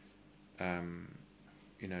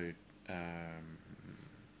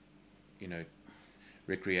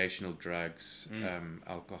 recreational drugs,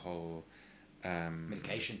 alcohol,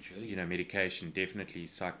 medication, surely. Medication, definitely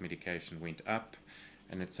psych medication went up.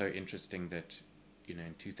 And it's so interesting that,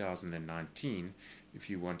 in 2019, if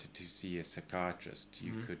you wanted to see a psychiatrist,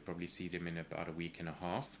 you could probably see them in about a week and a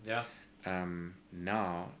half. Yeah.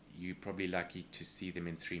 Now, you're probably lucky to see them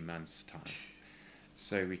in 3 months' time.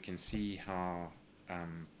 So we can see how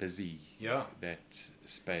busy that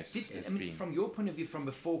space has been. From your point of view, from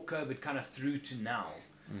before COVID kind of through to now,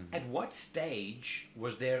 at what stage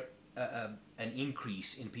was there an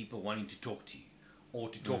increase in people wanting to talk to you or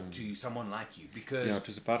to talk to someone like you? Because it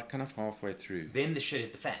was about kind of halfway through. Then the shit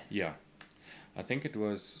hit the fan. Yeah. I think it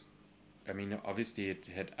was, obviously it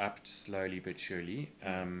had upped slowly but surely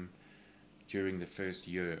during the first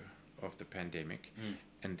year of the pandemic.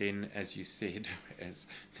 And then, as you said, as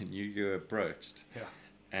the new year approached,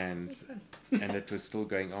 and it was still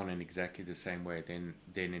going on in exactly the same way, then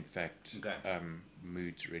in fact,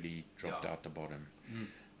 moods really dropped out the bottom.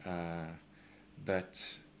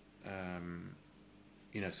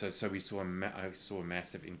 So we saw I saw a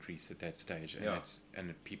massive increase at that stage,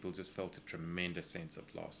 and people just felt a tremendous sense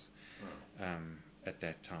of loss at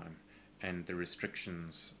that time, and the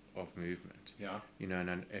restrictions of movement.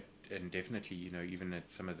 And definitely, even at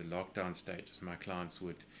some of the lockdown stages, my clients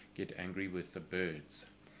would get angry with the birds.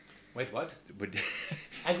 Wait, what?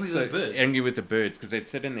 Angry with the birds? Angry with the birds, because they'd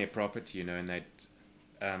sit in their property, and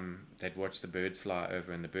they'd watch the birds fly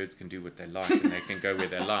over, and the birds can do what they like, and they can go where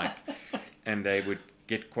they like. And they would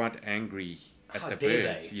get quite angry at the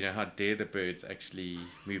birds. How dare the birds actually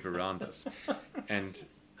move around us?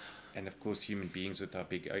 And of course, human beings with our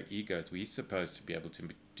big egos, we're supposed to be able to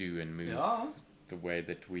do and move the way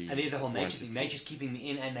that we. And there's the whole nature thing. Nature's keeping me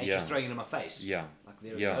in, and nature's throwing it in my face. Yeah. Like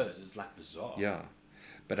there it goes. It's like bizarre. Yeah,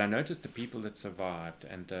 but I noticed the people that survived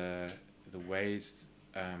and the ways,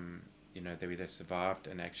 they survived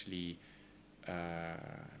and actually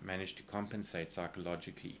managed to compensate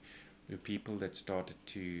psychologically. The people that started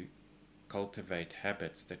to cultivate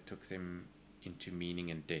habits that took them into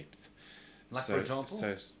meaning and depth. Like, for example?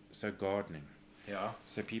 So gardening. Yeah.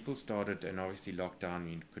 So people started, and obviously lockdown,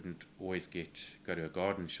 you couldn't always go to a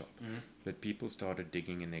garden shop, but people started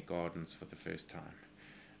digging in their gardens for the first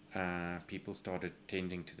time. People started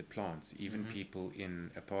tending to the plants. Even people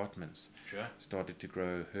in apartments started to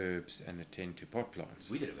grow herbs and attend to pot plants.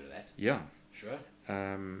 We did a bit of that. Yeah. Sure.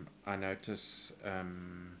 I notice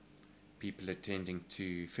people attending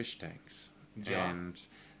to fish tanks and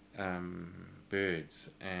birds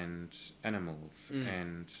and animals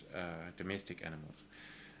and domestic animals.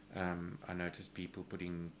 I noticed people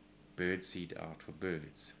putting bird seed out for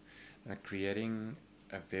birds, creating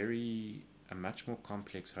a much more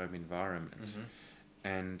complex home environment,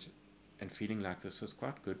 and feeling like this was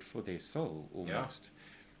quite good for their soul almost.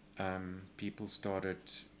 People started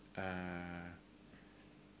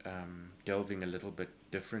delving a little bit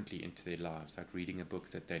differently into their lives, like reading a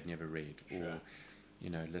book that they'd never read, or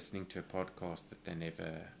listening to a podcast that they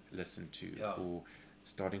never listened to, or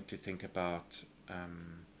starting to think about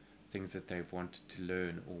things that they've wanted to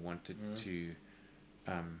learn or wanted to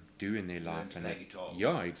do in their life, and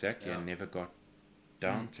and never got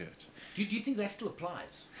down to it. Do you think that still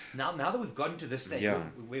applies now that we've gotten to this stage?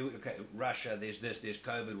 Where Russia, there's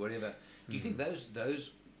COVID, whatever. Do you think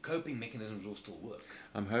those coping mechanisms will still work?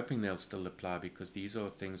 I'm hoping they'll still apply, because these are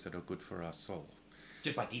things that are good for our soul.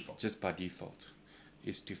 Just by default.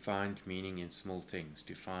 Is to find meaning in small things,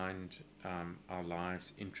 to find our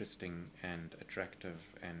lives interesting and attractive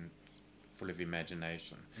and full of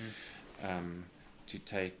imagination.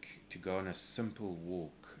 To go on a simple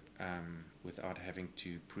walk without having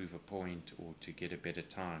to prove a point or to get a better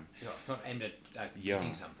time. It's not aimed at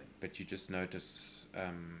getting something. But you just notice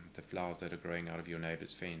the flowers that are growing out of your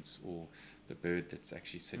neighbor's fence, or the bird that's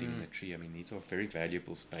actually sitting in the tree. I mean, these are very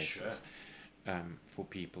valuable spaces for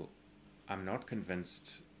people. I'm not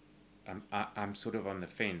convinced I'm sort of on the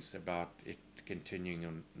fence about it continuing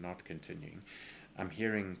or not continuing. I'm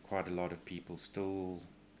hearing quite a lot of people still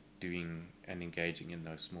doing and engaging in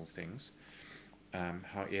those small things.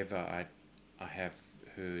 However, I have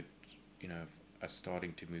heard, of us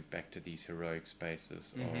starting to move back to these heroic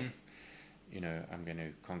spaces of, I'm going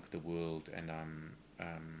to conquer the world, and I'm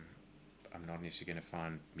not necessarily going to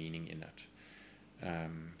find meaning in it.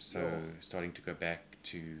 Starting to go back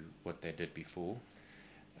to what they did before.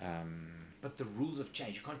 But the rules have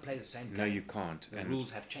changed. You can't play the same game. No, you can't. The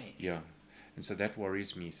rules have changed. Yeah. And so that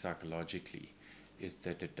worries me psychologically, is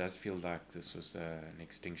that it does feel like this was an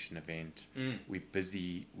extinction event. We're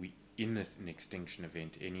in an extinction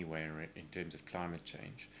event anyway in terms of climate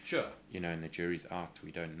change. Sure. And the jury's out.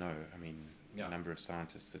 We don't know. I mean, Yeah. a number of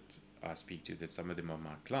scientists that I speak to, that some of them are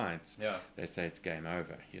my clients, Yeah. they say it's game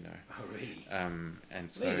over, Oh, really?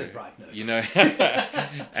 And so, There's a bright note.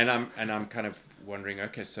 and I'm kind of wondering,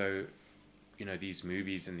 okay, so, these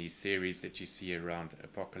movies and these series that you see around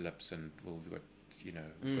apocalypse, and we've got,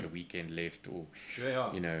 we've got a weekend left, or, Sure,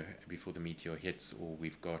 yeah. Before the meteor hits, or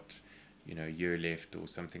we've got, a year left, or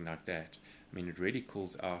something like that. I mean, it really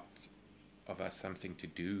calls out of us something to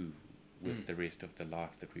do with the rest of the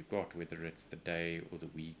life that we've got, whether it's the day or the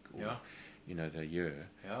week or, the year.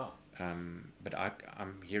 Yeah. But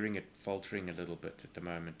I'm hearing it faltering a little bit at the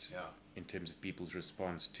moment, in terms of people's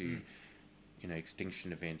response to,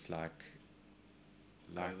 extinction events like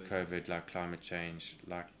COVID, like climate change,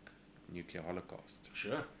 like nuclear holocaust.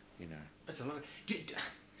 Sure. That's a lot.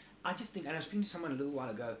 I just think, and I was speaking to someone a little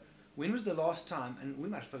while ago, when was the last time, and we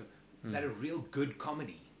might have spoken, that a real good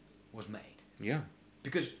comedy was made? Yeah.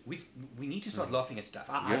 Because we need to start laughing at stuff,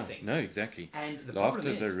 I think. No, exactly. And the laughter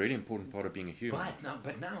problem is a really important part of being a human.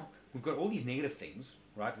 But now we've got all these negative things,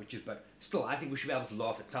 right? But still, I think we should be able to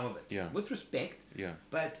laugh at some of it. Yeah. With respect. Yeah.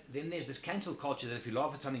 But then there's this cancel culture that if you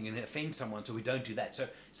laugh at something, you're going to offend someone, so we don't do that. So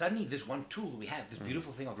suddenly this one tool that we have, this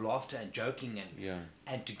beautiful thing of laughter and joking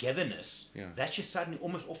and togetherness, that's just suddenly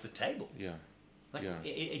almost off the table. Yeah.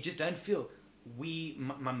 It just don't feel...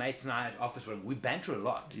 my mates and I at office, we banter a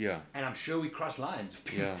lot. Yeah. And I'm sure we cross lines.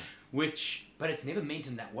 Yeah. But it's never meant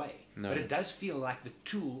in that way. No. But it does feel like the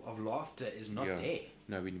tool of laughter is not there.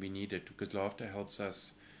 No, we need it, because laughter helps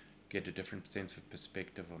us get a different sense of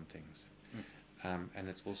perspective on things. And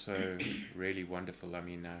it's also really wonderful. I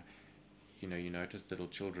mean, you notice little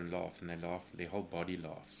children laugh, and they laugh, their whole body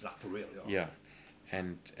laughs. Like for real, yeah.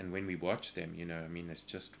 And when we watch them, I mean, it's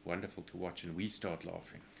just wonderful to watch, and we start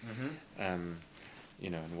laughing. And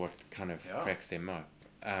what kind of cracks them up.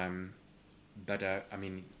 But I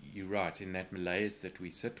mean, you're right, in that malaise that we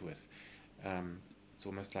sit with, it's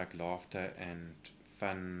almost like laughter and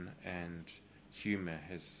fun and humor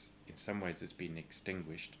has, in some ways, has been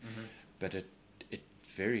extinguished. But it's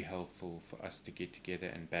very helpful for us to get together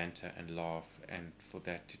and banter and laugh, and for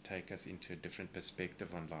that to take us into a different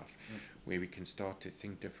perspective on life, where we can start to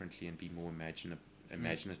think differently and be more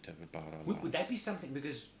imaginative about our lives. Would that be something,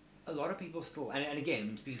 because a lot of people still, and again,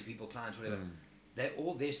 when speaking to people, clients, whatever,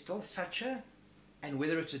 there's still such a, and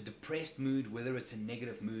whether it's a depressed mood, whether it's a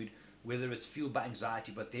negative mood, whether it's fueled by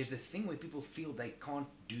anxiety, but there's this thing where people feel they can't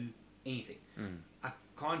do anything. I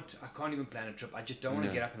can't even plan a trip. I just don't want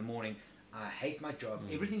to get up in the morning. I hate my job.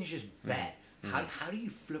 Everything is just bad. How do you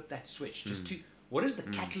flip that switch? What is the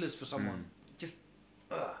catalyst for someone?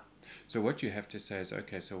 So what you have to say is,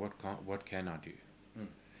 okay, so what can I do?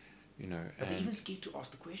 But they're even scared to ask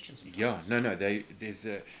the questions sometimes. Yeah, no, there's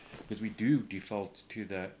because we do default to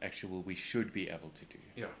the actual we should be able to do.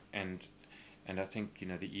 Yeah. And I think,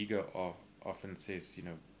 the ego often says,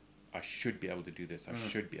 I should be able to do this, I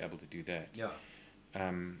should be able to do that. Yeah.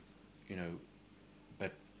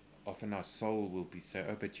 But often our soul will be say,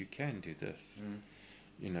 oh, but you can do this.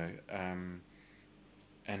 And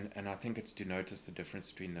I think it's to notice the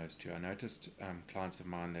difference between those two. I noticed clients of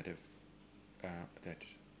mine that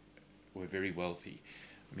were very wealthy.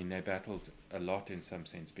 I mean, they battled a lot in some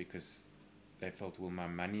sense, because they felt, well, my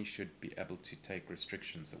money should be able to take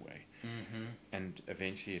restrictions away. And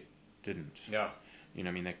eventually it didn't. Yeah.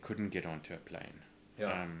 I mean, they couldn't get onto a plane.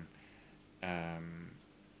 Yeah.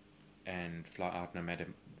 And fly out no matter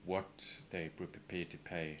what they were prepared to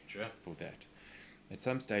pay for that. At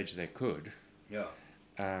some stage they could. Yeah.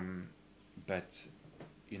 But,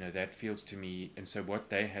 that feels to me, and so what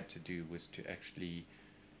they had to do was to actually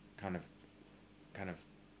kind of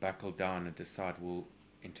buckle down and decide, well,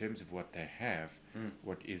 in terms of what they have,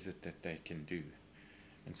 what is it that they can do?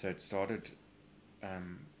 And so it started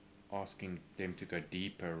asking them to go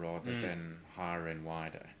deeper rather than higher and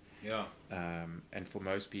wider. Yeah. And for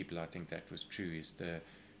most people, I think that was true, is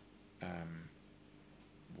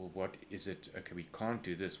well, what is it? Okay, we can't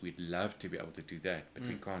do this. We'd love to be able to do that, but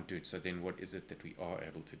we can't do it. So then what is it that we are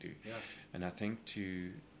able to do? Yeah. And I think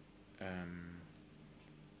to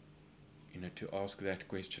ask that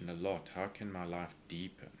question a lot, how can my life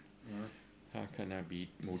deepen? How can I be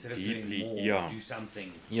more Instead deeply, of doing more, do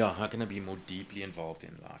something. Yeah, how can I be more deeply involved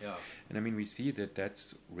in life? Yeah. And I mean, we see that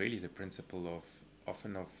that's really the principle of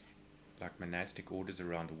often of like monastic orders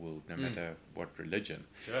around the world, no matter what religion.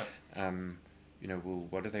 Sure. Well,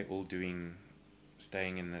 what are they all doing,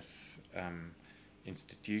 staying in this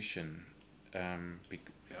institution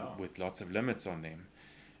with lots of limits on them?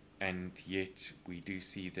 And yet we do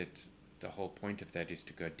see that the whole point of that is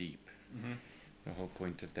to go deep. Mm-hmm. The whole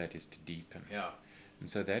point of that is to deepen. Yeah. And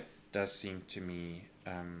so that does seem to me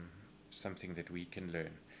something that we can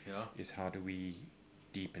learn. Yeah. Is how do we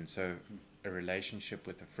deepen? So a relationship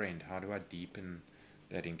with a friend, how do I deepen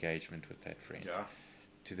that engagement with that friend? Yeah.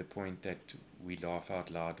 To the point that we laugh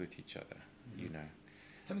out loud with each other,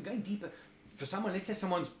 So I'm going deeper. For someone, let's say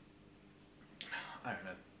someone's, I don't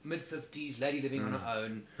know, mid-50s, lady living on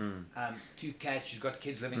her own, 2 cats, she's got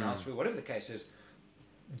kids living elsewhere, whatever the case is,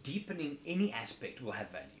 deepening any aspect will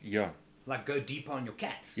have value. Yeah. Like go deeper on your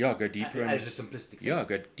cats. Yeah, go deeper as a simplistic thing. Yeah,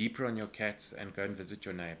 go deeper on your cats and go and visit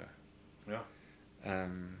your neighbor. Yeah.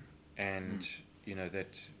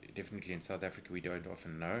 That definitely in South Africa we don't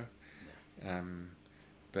often know. No.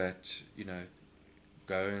 But,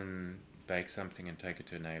 go and bake something and take it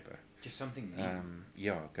to a neighbor. Just something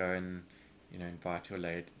new. Go and, invite your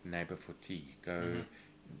neighbor for tea. Go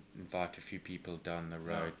invite a few people down the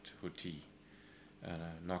road for tea.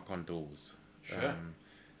 Knock on doors. Sure.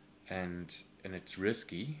 And it's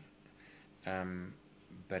risky,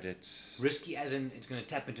 but it's... Risky as in it's going to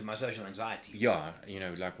tap into my social anxiety. Yeah,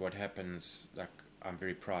 like what happens, like I'm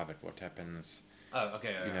very private, what happens... Oh,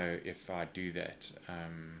 okay. If I do that,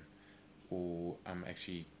 or I'm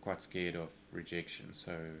actually quite scared of rejection.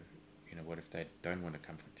 So, what if they don't want to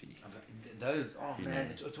come for tea? Those,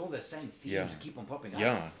 it's all the same themes keep on popping up.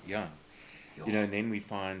 Yeah. And then we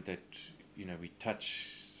find that, we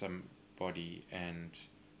touch somebody and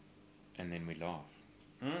then we laugh.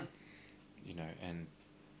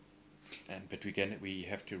 But we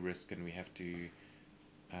have to risk and we have to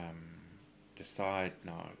decide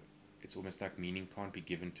now. It's almost like meaning can't be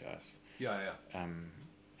given to us. Yeah.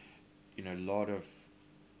 A lot of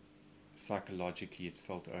psychologically it's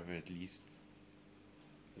felt over at least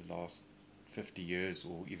the last 50 years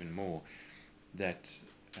or even more that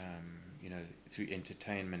through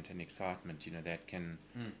entertainment and excitement that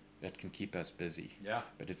can keep us busy. Yeah.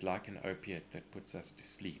 But it's like an opiate that puts us to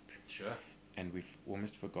sleep. Sure. And we've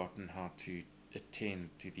almost forgotten how to attend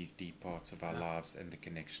to these deep parts of our lives and the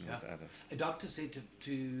connection with others. A doctor said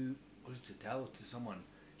to tell to someone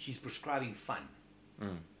she's prescribing fun.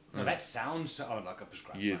 Now that sounds like a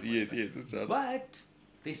prescribed fun. Yes. It sounds. But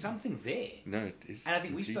there's something there. No, it is. And I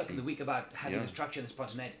think we spoke in the week about having the structure and the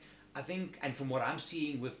spontaneity. I think, and from what I'm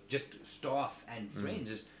seeing with just staff and friends,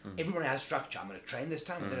 is everyone has structure. I'm going to train this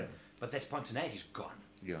time, but that spontaneity is gone.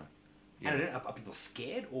 Yeah. And I don't know, are people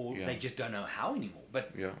scared or they just don't know how anymore?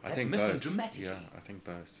 But I think missing both. dramatically. Yeah, I think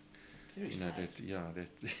both. It's very sad.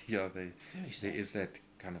 There is that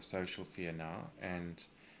kind of social fear now, and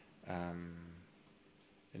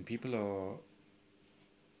people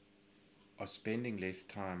are spending less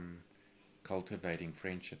time cultivating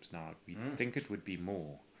friendships now. We think it would be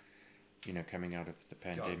more, coming out of the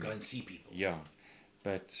pandemic. Go and see people. Yeah,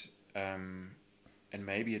 but and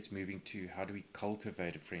maybe it's moving to how do we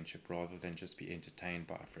cultivate a friendship rather than just be entertained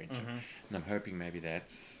by a friendship. And I'm hoping maybe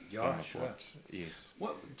that's some of what is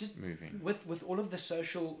moving. With all of the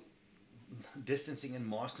social distancing and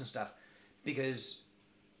masks and stuff, because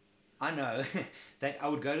I know that I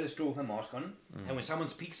would go to the store with a mask on, and when someone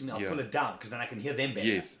speaks to me, I'll pull it down because then I can hear them better.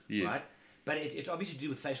 Yes. Right? But it's obviously to do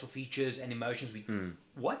with facial features and emotions.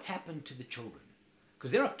 What's happened to the children?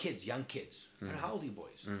 Because there are kids, young kids. And how old are you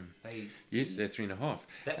boys? They're 3.5.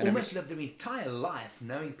 They almost live their entire life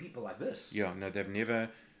knowing people like this. Yeah, no, they've never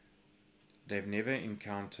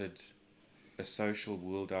encountered a social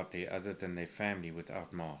world out there other than their family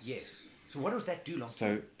without masks. Yes. So what does that do long term?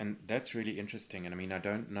 So, and that's really interesting. And I mean, I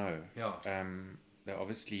don't know. Yeah. They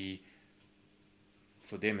obviously,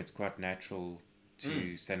 for them, it's quite natural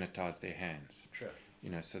to sanitize their hands. Sure.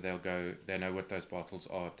 So they know what those bottles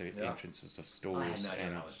are at the entrances of stores. I had no idea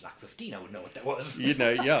when I was like 15, I would know what that was.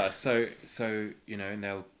 So, and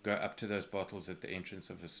they'll go up to those bottles at the entrance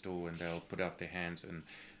of the store and they'll put out their hands and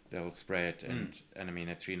they'll spray it. And I mean,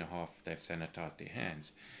 at 3.5, they've sanitized their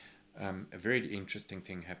hands. A very interesting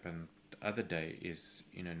thing happened the other day is,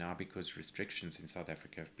 now because restrictions in South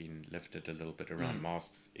Africa have been lifted a little bit around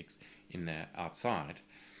masks in the outside,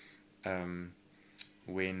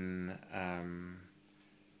 when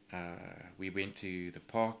we went to the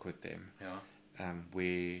park with them,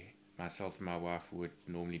 where myself and my wife would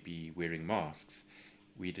normally be wearing masks.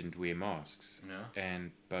 We didn't wear masks,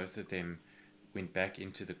 and both of them went back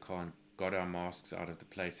into the car and got our masks out of the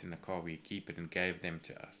place in the car we keep it and gave them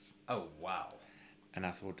to us. Oh, wow. And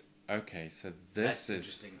I thought, okay, so this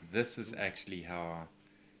is actually how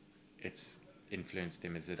it's influenced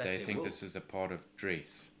them, is that they think this is a part of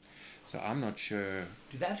dress. So I'm not sure.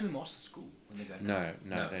 Do they have to wear masks at school when they go?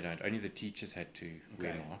 No, they don't. Only the teachers had to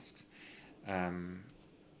wear masks.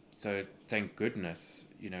 So thank goodness,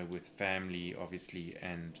 with family obviously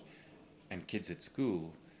and kids at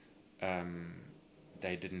school,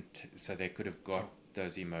 they didn't. So they could have got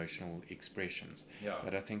those emotional expressions. Yeah.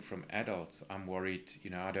 But I think from adults, I'm worried.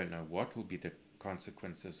 I don't know what will be the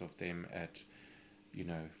consequences of them at,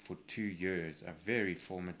 for 2 years, a very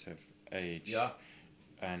formative age. Yeah.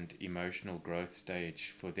 And emotional growth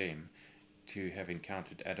stage for them, to have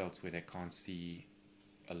encountered adults where they can't see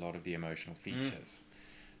a lot of the emotional features.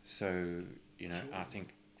 So, I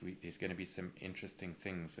think there's going to be some interesting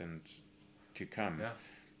things to come,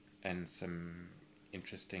 and some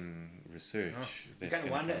interesting research that's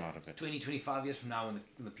going to come out of it. 20, 25 years from now, when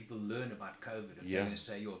the people learn about COVID, if they're going to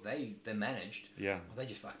say, they managed, well, they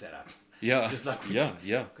just fucked that up. Yeah. Just like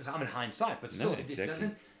because I'm in hindsight, but still, it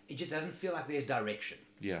just doesn't feel like there's direction.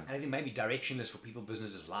 Yeah. And I think maybe directionless for people,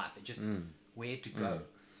 businesses, life. It's just where to go.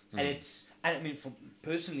 And I mean,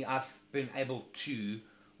 personally, I've been able to,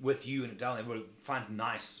 with you and Adele, able to find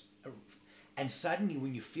nice. And suddenly,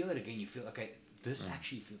 when you feel it again, you feel, okay, this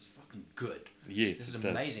actually feels fucking good. Yes, this is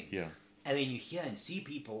amazing. Yeah. And then you hear and see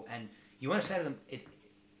people, and you want to say to them,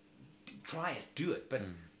 try it, do it. But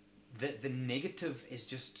the negative is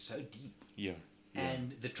just so deep. Yeah.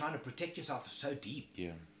 And the trying to protect yourself is so deep.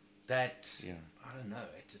 Yeah. That I don't know,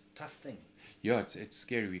 it's a tough thing. Yeah, it's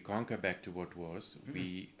scary. We can't go back to what was.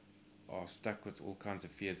 We are stuck with all kinds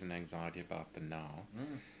of fears and anxiety about the now,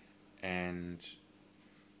 and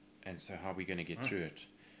so how are we going to get through it?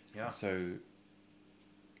 Yeah. So,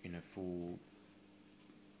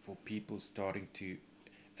 for people starting to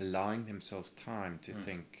allowing themselves time to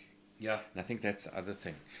think. Yeah. And I think that's the other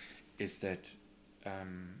thing, is that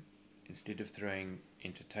instead of throwing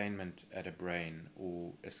entertainment at a brain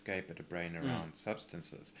or escape at a brain around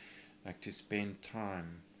substances, like to spend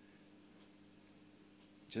time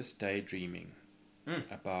just daydreaming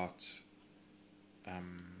about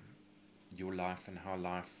your life and how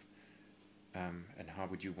life and how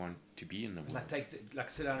would you want to be in the world. Like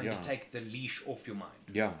sit down and just take the leash off your mind.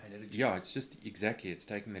 Yeah, it's just it's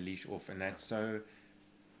taking the leash off, and that's so,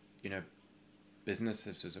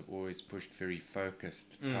 businesses have always pushed very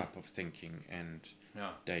focused type of thinking and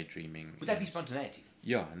daydreaming. Would that be spontaneity?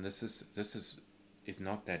 Yeah, and this is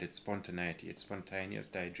not that. It's spontaneity. It's spontaneous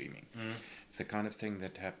daydreaming. It's the kind of thing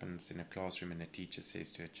that happens in a classroom and a teacher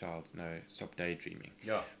says to a child, no, stop daydreaming.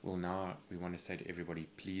 Yeah. Well, now we want to say to everybody,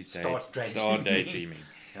 please start daydreaming.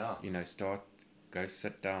 Yeah. Go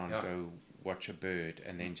sit down, go watch a bird,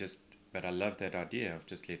 and then but I love that idea of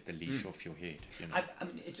just let the leash off your head. I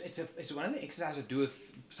mean, it's one of the exercises I do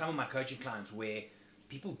with some of my coaching clients where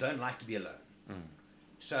people don't like to be alone.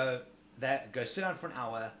 So they go sit down for an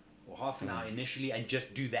hour or half an hour initially and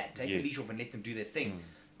just do that. Take the leash off and let them do their thing.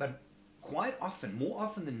 But quite often, more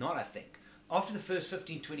often than not, I think, after the first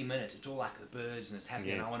 15, 20 minutes, it's all like the birds and it's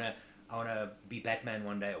happy and I want to be Batman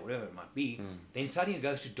one day or whatever it might be. Then suddenly it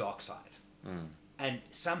goes to dark side. And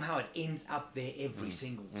somehow it ends up there every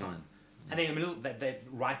single time. And then in the middle, they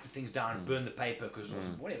write the things down and burn the paper because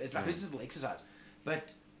whatever. It's like a little exercise. But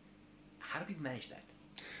how do people manage that?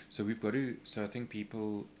 So I think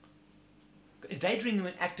people... Is daydreaming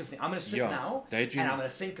an active thing? I'm going to sit now and I'm going to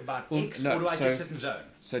think about X, or do I just sit and zone?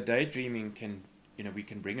 So daydreaming can, we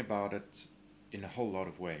can bring about it in a whole lot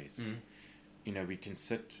of ways. We can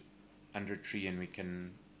sit under a tree and we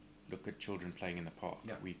can look at children playing in the park.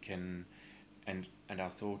 Yeah. We can, and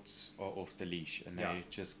our thoughts are off the leash and they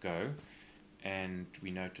just go. And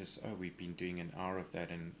we notice, we've been doing an hour of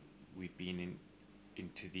that and we've been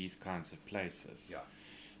into these kinds of places.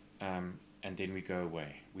 And then we go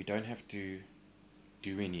away. We don't have to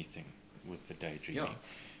do anything with the daydreaming.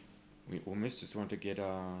 We almost just want to get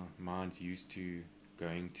our minds used to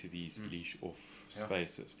going to these leash off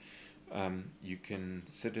spaces. You can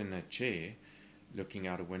sit in a chair looking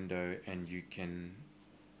out a window and you can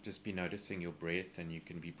just be noticing your breath and you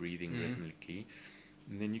can be breathing rhythmically,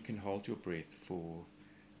 and then you can hold your breath for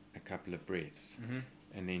a couple of breaths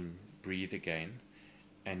and then breathe again,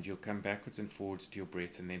 and you'll come backwards and forwards to your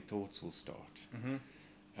breath and then thoughts will start.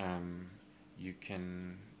 You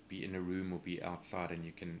can be in a room or be outside, and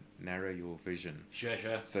you can narrow your vision. Sure.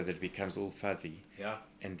 So that it becomes all fuzzy. Yeah.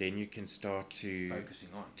 And then you can start to Focusing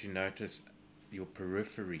on. to notice your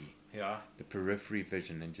periphery. Yeah. The periphery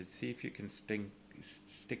vision, and just see if you can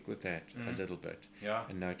stick with that a little bit. Yeah.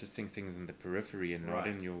 And noticing things in the periphery and not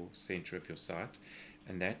in your center of your sight,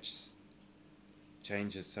 and that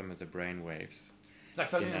changes some of the brain waves. Like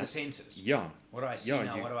following the senses. Yeah. What do I see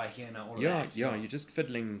now? What do I hear now? All of that. You're just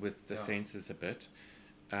fiddling with the senses a bit,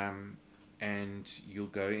 and you'll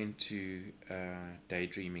go into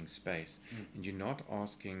daydreaming space, and you're not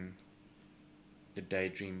asking the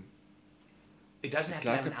daydream. It doesn't have to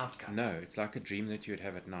have an outcome. No, it's like a dream that you would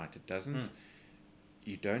have at night. It doesn't.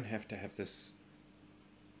 You don't have to have this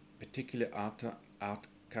particular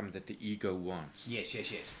outcome that the ego wants. Yes.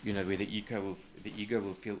 You know, where the ego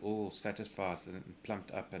will feel all satisfied and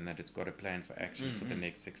plumped up, and that it's got a plan for action for the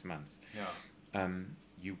next 6 months. Yeah.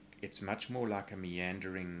 It's much more like a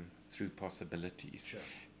meandering through possibilities. Sure.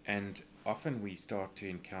 And often we start to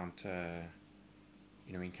encounter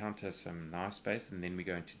some nice space, and then we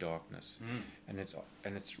go into darkness. And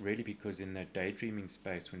it's really because in that daydreaming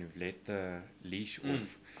space, when we've let the leash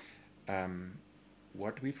off,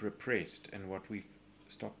 what we've repressed and what we've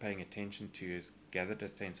stopped paying attention to is gathered a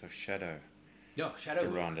sense of shadow. Yeah, shadow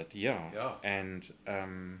around work. it. Yeah. And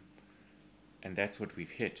that's what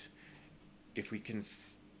we've hit. If we can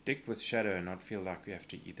stick with shadow and not feel like we have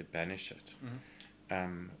to either banish it,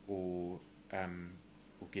 or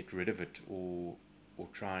get rid of it, or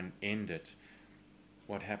try and end it,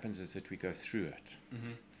 what happens is that we go through it,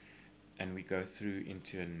 and we go through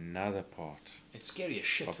into another part. It's scary as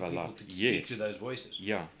shit of for our people life. to speak to those voices.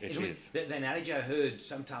 Yeah, it is. The analogy I heard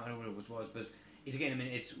sometime, I don't know what it was, it's again, I mean,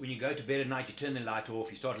 it's when you go to bed at night, you turn the light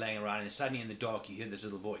off, you start laying around, and suddenly in the dark you hear this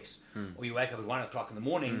little voice. Or you wake up at 1 o'clock in the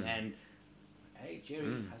morning and, hey,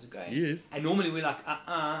 Gerry, how's it going? Yes. And normally we're like,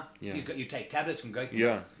 you take tablets and go through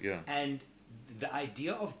it. Yeah. And the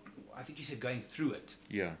idea of, I think you said going through it.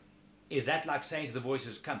 Yeah. Is that like saying to the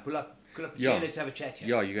voices, come, pull up a chair, let's have a chat here?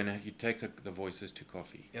 Yeah, you take the voices to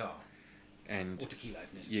coffee. Yeah. And or tequila,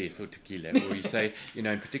 if necessary. Yes, or tequila. Or you say,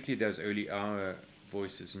 and particularly those early hour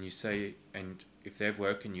voices, and you say, and if they've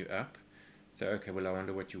woken you up, say, okay, well, I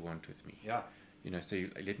wonder what you want with me. Yeah. So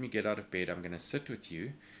let me get out of bed, I'm going to sit with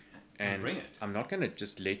you, and bring it. I'm not going to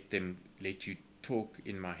just let you talk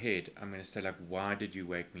in my head. I'm going to say, like, why did you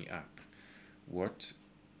wake me up? What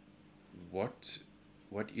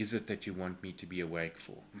is it that you want me to be awake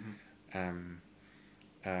for? I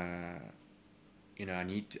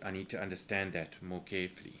need to understand that more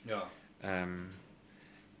carefully. Yeah.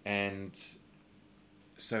 And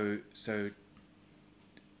so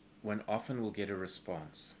one often will get a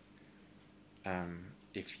response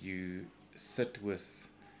if you sit with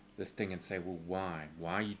this thing and say, well,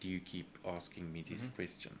 why do you keep asking me these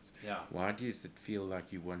questions? Yeah. Why does it feel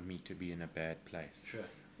like you want me to be in a bad place? Sure.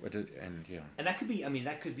 And that could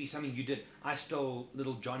be something you did. I stole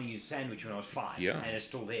little Johnny's sandwich when I was 5, and it's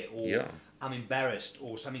still there. Or I'm embarrassed,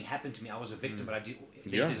 or something happened to me. I was a victim, but I did.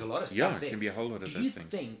 There's a lot of stuff there. It can be a whole lot of those things. Do you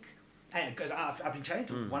think? Because I've been chatting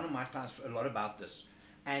to one of my clients a lot about this,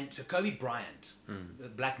 and so Kobe Bryant, the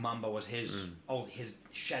Black Mamba was his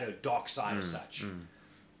shadow, dark side as such.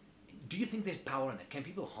 Do you think there's power in that? Can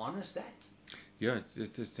people harness that? Yeah,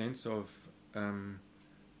 it's a sense of.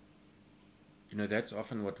 That's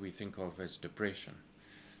often what we think of as depression.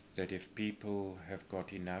 That if people have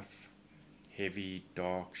got enough heavy,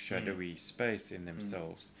 dark, shadowy space in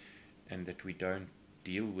themselves, and that we don't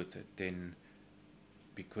deal with it, then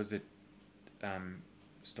because it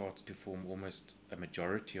starts to form almost a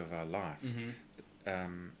majority of our life,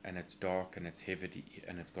 and it's dark and it's heavy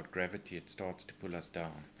and it's got gravity, it starts to pull us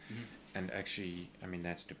down. And actually,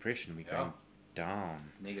 that's depression. We're going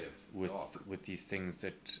down. Negative. With these things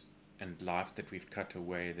that... and life that we've cut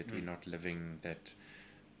away, that we're not living, that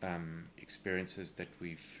experiences that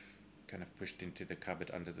we've kind of pushed into the cupboard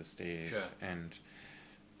under the stairs. Sure. And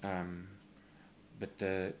but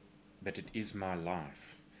it is my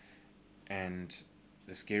life, and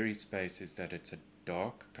the scary space is that it's a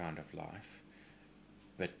dark kind of life,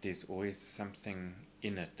 but there's always something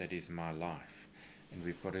in it that is my life, and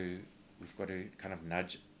we've got to kind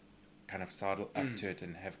of sidle up to it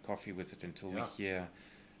and have coffee with it until we hear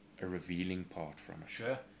a revealing part from it.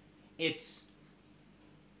 Sure. It's...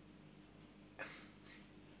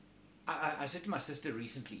 I said to my sister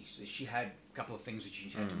recently, so she had a couple of things that she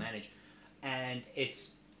had to manage, and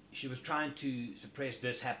she was trying to suppress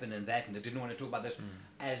this happen and that, and they didn't want to talk about this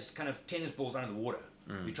as kind of tennis balls under the water.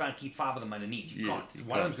 You try and keep 5 of them underneath. You can't.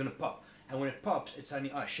 One of them's going to pop. And when it pops, it's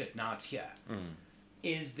suddenly, oh shit, now it's here.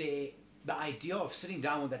 Is there the idea of sitting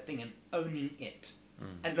down with that thing and owning it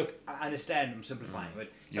And look, I understand, I'm simplifying,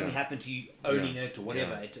 but something happened to you, owning it or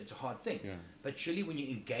whatever, it's a hard thing. Yeah. But surely when you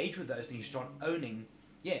engage with those things, you start owning,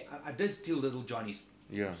 I did steal little Johnny's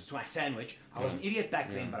sandwich. I was an idiot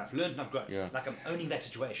back then, but I've learned and I've got, like, I'm owning that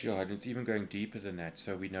situation. Yeah, and it's even going deeper than that.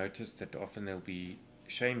 So we noticed that often there'll be,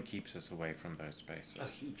 shame keeps us away from those spaces. Oh,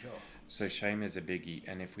 huge, So shame is a biggie.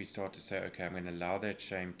 And if we start to say, okay, I'm going to allow that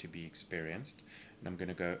shame to be experienced, and I'm going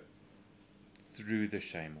to go through the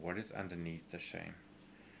shame. What is underneath the shame?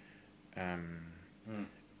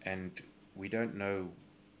 And we don't know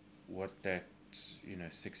what that,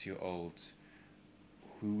 6-year-old,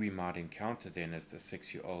 who we might encounter then as the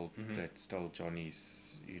 6-year-old that stole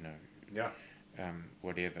Johnny's,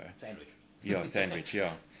 whatever. Sandwich. Yeah, sandwich,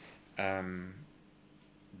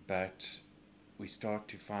 but we start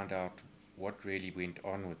to find out what really went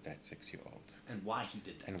on with that 6-year-old. And why he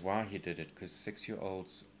did that. And why he did it, because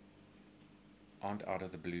 6-year-olds aren't out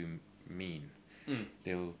of the blue mean.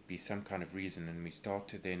 There'll be some kind of reason, and we start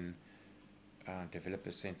to then develop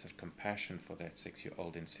a sense of compassion for that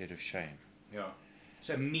 6-year-old instead of shame. Yeah.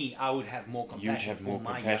 So I would have more compassion. You'd have more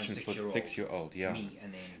compassion for the 6-year-old, Me,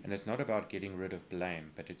 and then. And it's not about getting rid of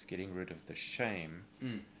blame, but it's getting rid of the shame,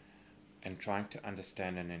 and trying to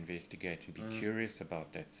understand and investigate and be curious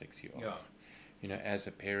about that 6-year-old. As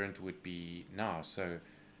a parent would be now. So,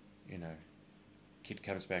 kid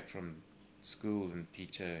comes back from school and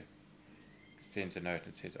teacher sends a note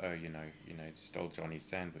and says, oh, it stole Johnny's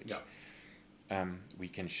sandwich. We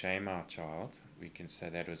can shame our child. We can say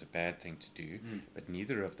that was a bad thing to do, but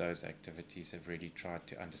neither of those activities have really tried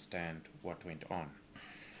to understand what went on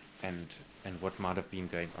and what might have been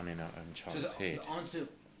going on in our own child's head.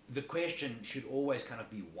 The question should always kind of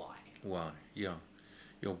be why. Why? Yeah.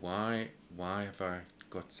 Why have I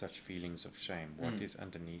got such feelings of shame? What is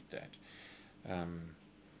underneath that?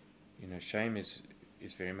 Shame is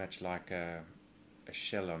very much like a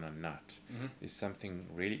shell on a nut. There's something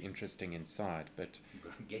really interesting inside, but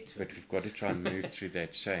we've got to try and move through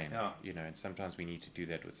that shame. And sometimes we need to do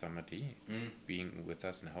that with somebody being with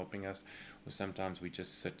us and helping us, or sometimes we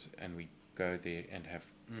just sit and we go there and have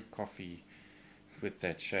coffee with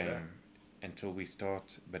that shame until we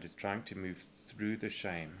start. But it's trying to move through the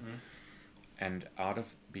shame and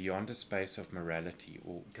beyond a space of morality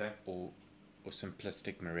or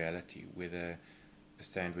simplistic morality, whether a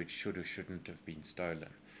sandwich should or shouldn't have been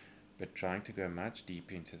stolen, but trying to go much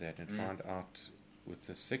deeper into that and find out with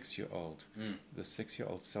the 6-year-old, the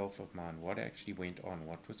 6-year-old self of mine, what actually went on,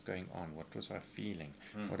 what was going on, what was I feeling,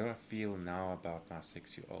 what do I feel now about my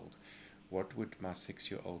 6-year-old, what would my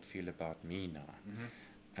 6-year-old feel about me now?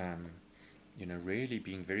 Really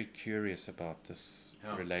being very curious about this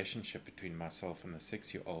relationship between myself and the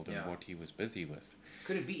 6-year-old and what he was busy with.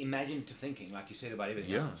 Could it be imaginative thinking, like you said about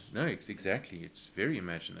everything else? No, exactly. It's very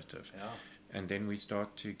imaginative. And then we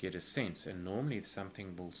start to get a sense, and normally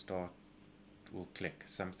something will click.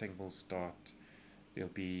 Something will start. There'll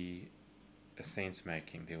be a sense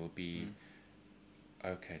making. There will be,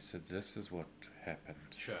 okay, so this is what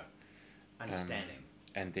happened. Sure. Understanding.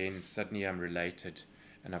 And then suddenly I'm related,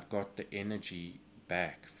 and I've got the energy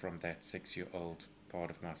back from that 6-year-old part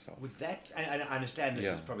of myself. Would that, and I understand this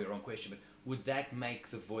is probably a wrong question, but would that make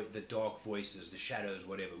the dark voices, the shadows,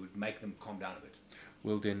 whatever, would make them calm down a bit?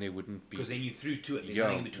 Well, then there wouldn't be. Because then you threw to it. There's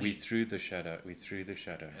nothing in between. we threw the shadow.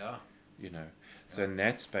 So in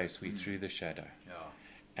that space, we threw the shadow.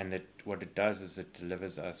 And what it does is it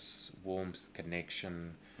delivers us warmth,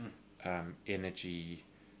 connection, energy,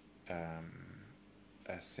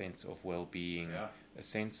 a sense of well-being, a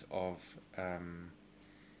sense of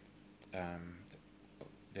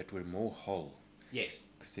that we're more whole. Yes.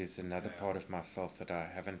 Because there's another part of myself that I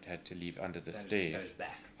haven't had to leave under the stairs.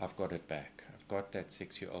 I've got it back. I've got that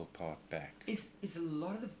 6-year-old part back. Is a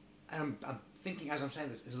lot of the, and I'm thinking as I'm saying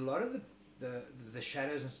this, is a lot of the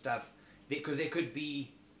shadows and stuff, because there could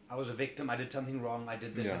be, I was a victim, I did something wrong, I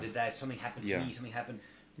did this, I did that, something happened to me, something happened.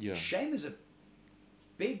 Shame is a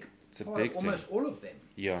big part of almost all of them.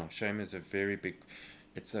 Yeah, shame is a very big,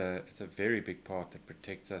 it's a very big part that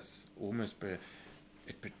protects us almost,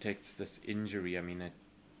 it protects this injury. I mean,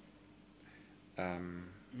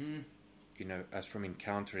 us from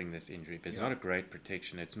encountering this injury, but it's not a great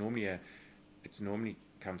protection. It's normally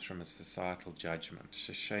comes from a societal judgment.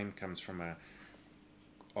 So shame comes from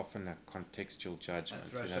often a contextual judgment.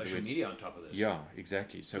 And throw social media on top of this. Yeah,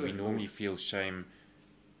 exactly. So we normally feel shame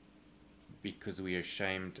because we are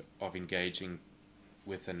ashamed of engaging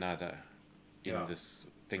with another in this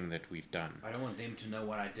thing that we've done. I don't want them to know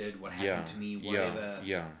what I did, what happened to me, whatever.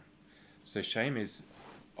 So shame is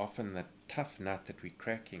often the tough nut that we're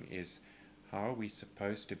cracking is, how are we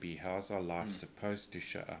supposed to be? How's our life supposed to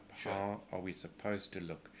show up? Sure. How are we supposed to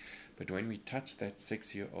look? But when we touch that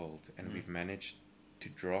 6-year-old and we've managed to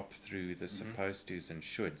drop through the supposed tos and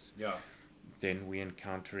shoulds, Yeah. then we're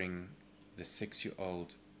encountering the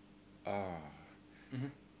 6-year-old,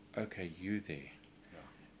 okay, you there.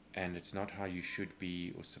 And it's not how you should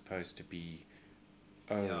be or supposed to be.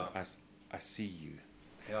 I see you.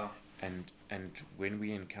 Yeah. And when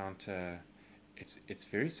we encounter, it's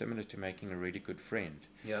very similar to making a really good friend.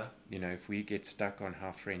 Yeah. You know, if we get stuck on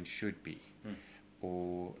how friends should be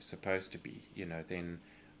or supposed to be, you know, then,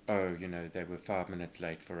 you know, they were 5 minutes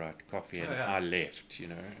late for our coffee and I left, you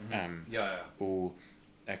know. Or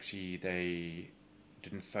actually they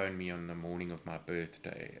didn't phone me on the morning of my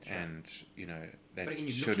birthday, and you know that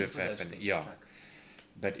should have happened.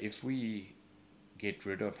 But if we get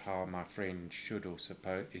rid of how my friend should or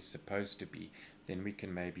is supposed to be, then we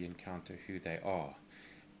can maybe encounter who they are,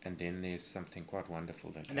 and then there's something quite wonderful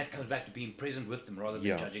that and that comes back to being present with them rather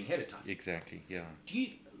than judging ahead of time. Exactly. Yeah. Do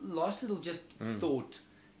you last little just thought,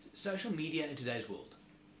 social media in today's world,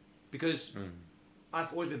 because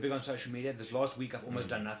I've always been big on social media. This last week I've almost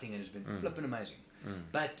done nothing and it's been flipping amazing.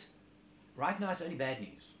 But right now it's only bad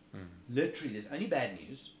news. Literally, there's only bad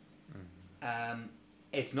news.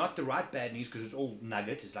 It's not the right bad news because it's all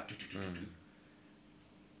nuggets. It's like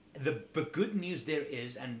the good news there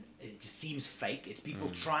is, and it just seems fake. It's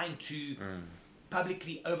people trying to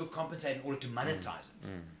publicly overcompensate in order to monetize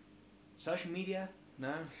it. Social media,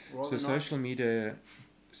 no. So social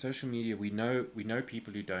media, we know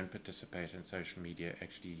people who don't participate in social media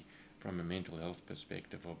actually, from a mental health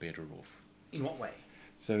perspective, are better off. In what way?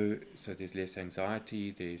 So there's less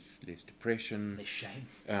anxiety, there's less depression. There's shame.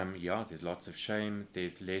 There's lots of shame.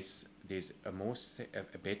 There's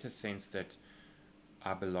a better sense that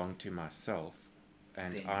I belong to myself,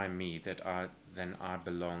 and I'm me. Than I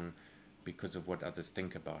belong because of what others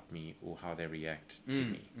think about me or how they react to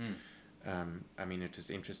me. I mean, it was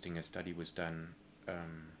interesting. A study was done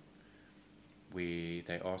where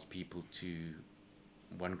they asked people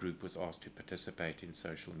one group was asked to participate in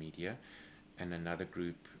social media, and another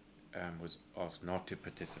group was asked not to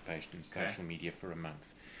participate in social media for a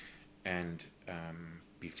month. And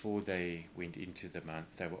before they went into the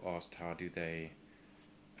month, they were asked how do they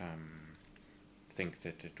think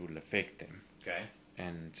that it will affect them. Okay.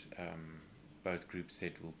 And both groups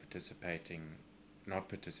said, well, not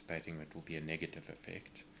participating, it will be a negative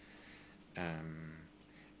effect.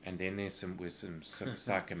 And then there's some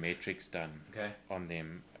psychometrics done on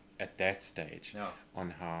them at that stage,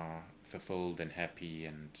 on how fulfilled and happy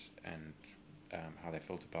and how they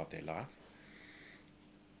felt about their life.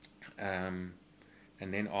 And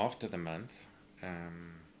then after the month,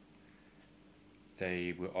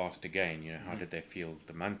 they were asked again, you know, how did they feel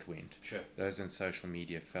the month went? Sure. Those on social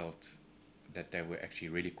media felt that they were actually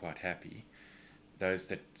really quite happy. Those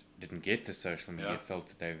that didn't get the social media felt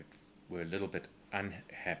that they were a little bit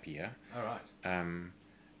unhappier. All right.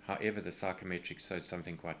 However, the psychometrics showed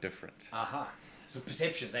something quite different. So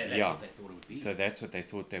perceptions, that's what they thought it would be. So that's what they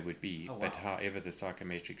thought they would be. Oh, wow. But however, the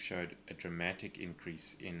psychometrics showed a dramatic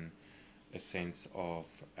increase in a sense of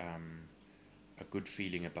a good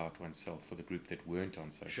feeling about oneself for the group that weren't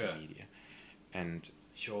on social media, and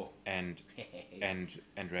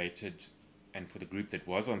rated, and for the group that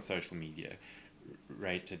was on social media,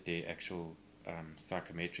 rated their actual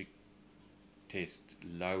psychometric test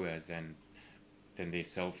lower than their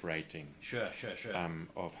self-rating. Sure.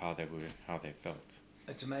 Of how they felt.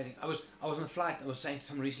 It's amazing. I was on a flight. I was saying to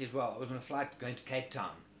someone recently as well. I was on a flight going to Cape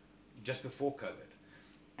Town, just before COVID,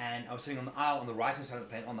 and I was sitting on the aisle on the right hand side of the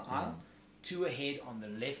plane. On the aisle, two ahead on the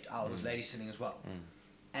left aisle was a lady sitting as well,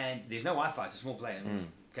 and there's no Wi-Fi. It's a small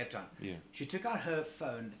plane. Cape Town. Yeah. She took out her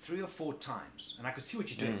phone 3 or 4 times, and I could see what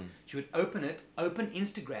she's doing. She would open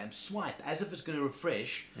Instagram, swipe as if it's going to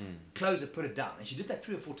refresh, close it, put it down, and she did that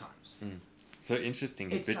 3 or 4 times. So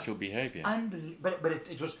interesting, habitual behavior. Unbelievable, but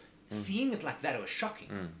it was seeing it like that. It was shocking.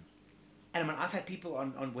 And I mean, I've had people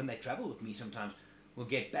on when they travel with me. Sometimes we'll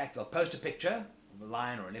get back. They'll post a picture of a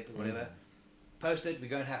lion or a leopard, whatever. Post it. We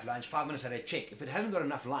go and have lunch. 5 minutes later, they check. If it hasn't got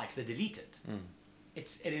enough likes, they delete it.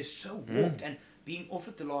 It is so warped and. Being off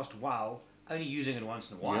it the last while, only using it once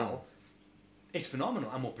in a while, it's phenomenal.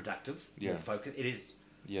 I'm more productive, more focused. It's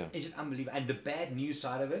just unbelievable. And the bad news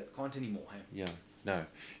side of it, can't anymore. Hey? Yeah, no,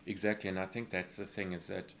 exactly. And I think that's the thing is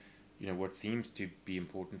that, you know, what seems to be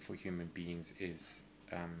important for human beings is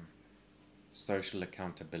social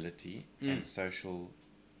accountability and social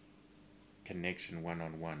connection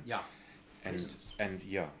one-on-one. Yeah. And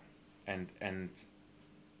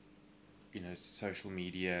you know, social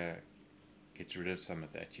media gets rid of some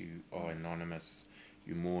of that. You are anonymous,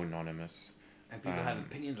 you're more anonymous, And people have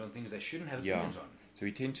opinions on things they shouldn't have Yeah. opinions on. So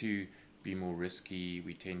we tend to be more risky.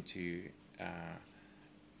 We tend to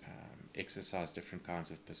exercise different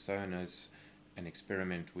kinds of personas and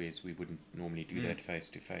experiment, whereas we wouldn't normally do that face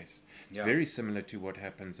to face. It's very similar to what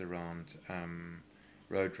happens around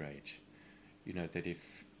road rage. You know, that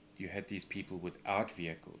if you had these people without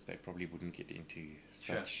vehicles, they probably wouldn't get into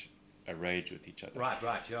such a rage with each other. Right,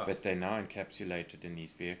 yeah. But they're now encapsulated in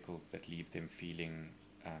these vehicles that leave them feeling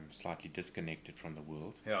slightly disconnected from the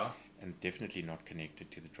world. Yeah. And definitely not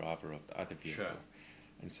connected to the driver of the other vehicle. Sure.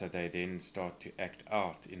 And so they then start to act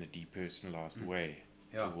out in a depersonalized way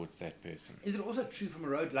towards that person. Is it also true from a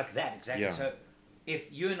road like that? Exactly. Yeah. So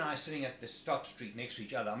if you and I are sitting at the stop street next to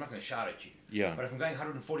each other, I'm not going to shout at you. Yeah. But if I'm going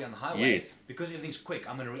 140 on the highway, Yes. because everything's quick,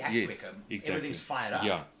 I'm going to react Yes, quicker. exactly. Everything's fired up.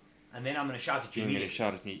 Yeah. And then I'm going to shout at you You're going to immediately.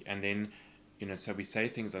 shout at me. And then, you know, so we say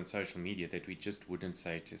things on social media that we just wouldn't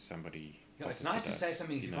say to somebody. Yeah, it's nice to say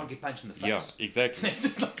something if you can't get punched in the face. Yeah, exactly. It's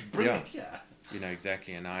just like brilliant, yeah. You know,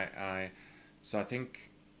 exactly. And so I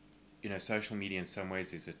think, you know, social media in some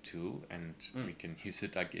ways is a tool, and we can use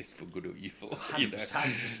it, I guess, for good or evil.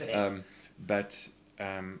 100%. But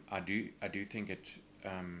I do think it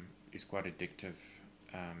is quite addictive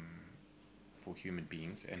for human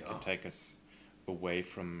beings and can take us away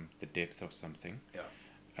from the depth of something.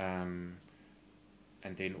 Yeah.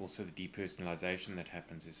 And then also the depersonalization that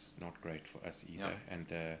happens is not great for us either.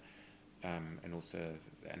 Yeah. And also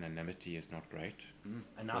anonymity is not great.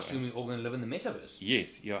 And now soon we're all going to live in the metaverse.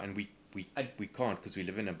 Yes, yeah, and we can't, because we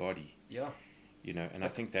live in a body. Yeah. You know, and I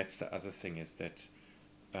think that's the other thing, is that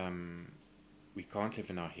we can't live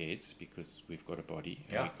in our heads because we've got a body,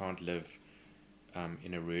 and we can't live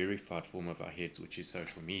in a rarefied form of our heads, which is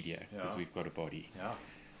social media, because we've got a body.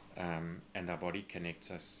 Yeah. And our body connects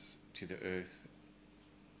us to the earth,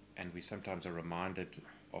 and we sometimes are reminded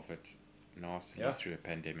of it nastily through a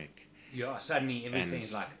pandemic. Yeah, suddenly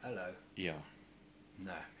everything's like, hello. Yeah.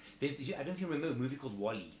 No. I don't know if you remember a movie called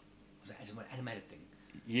WALL-E. It was an animated thing.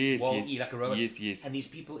 Yes, WALL-E, like a robot. Yes. And these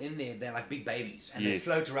people in there, they're like big babies. And they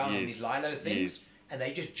float around on these Lilo things. And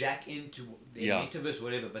they just jack into the metaverse or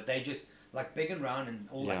whatever. But they just like big and round and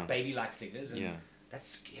all like baby-like figures. And that's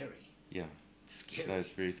scary. Yeah. It's scary. That's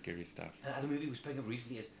very scary stuff. Another movie we spoke of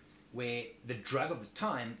recently is where the drug of the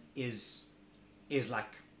time is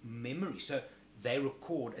like memory. So they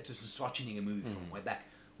record, it was a Schwarzenegger movie from way back,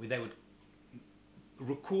 where they would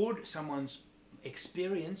record someone's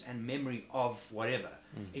experience and memory of whatever.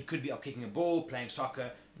 It could be of kicking a ball, playing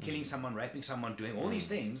soccer, killing someone, raping someone, doing all these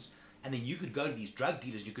things, and then you could go to these drug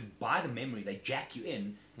dealers, you could buy the memory, they jack you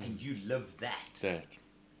in, and you live that.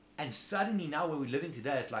 And suddenly now where we're living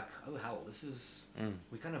today, it's like, oh hell, this is,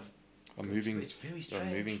 we kind of, it's very strange.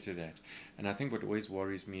 I'm moving to that. And I think what always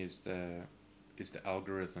worries me is the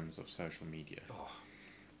algorithms of social media.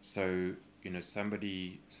 So, you know,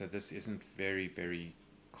 so this isn't very, very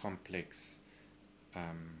complex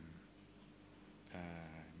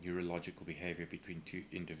neurological behavior between two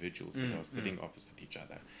individuals that are sitting opposite each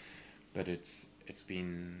other, but it's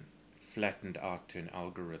been flattened out to an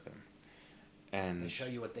algorithm, and they show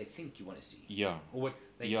you what they think you want to see. Yeah. Or what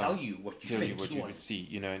they tell you what you think you want to see.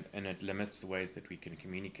 You know, and it limits the ways that we can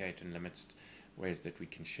communicate, and limits ways that we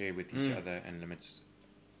can share with each other, and limits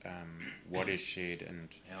what is shared, and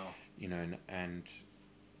you know, and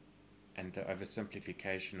the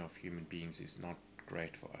oversimplification of human beings is not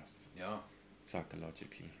great for us. Yeah.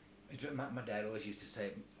 Psychologically. My dad always used to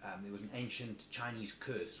say there was an ancient Chinese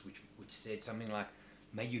curse which said something like,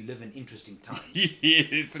 "May you live in interesting times."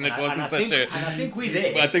 Yes, and it wasn't such a. And I think we're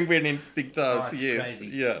there. I think we're in interesting times. It's yes, crazy.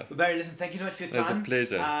 Yeah. But Barry, listen, thank you so much for your time. It's a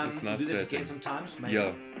pleasure. It's nice we'll do this chatting. again sometimes.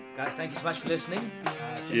 Yeah. Guys, thank you so much for listening.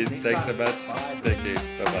 Yes, thanks so much. Bye. Take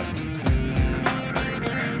care. Bye bye.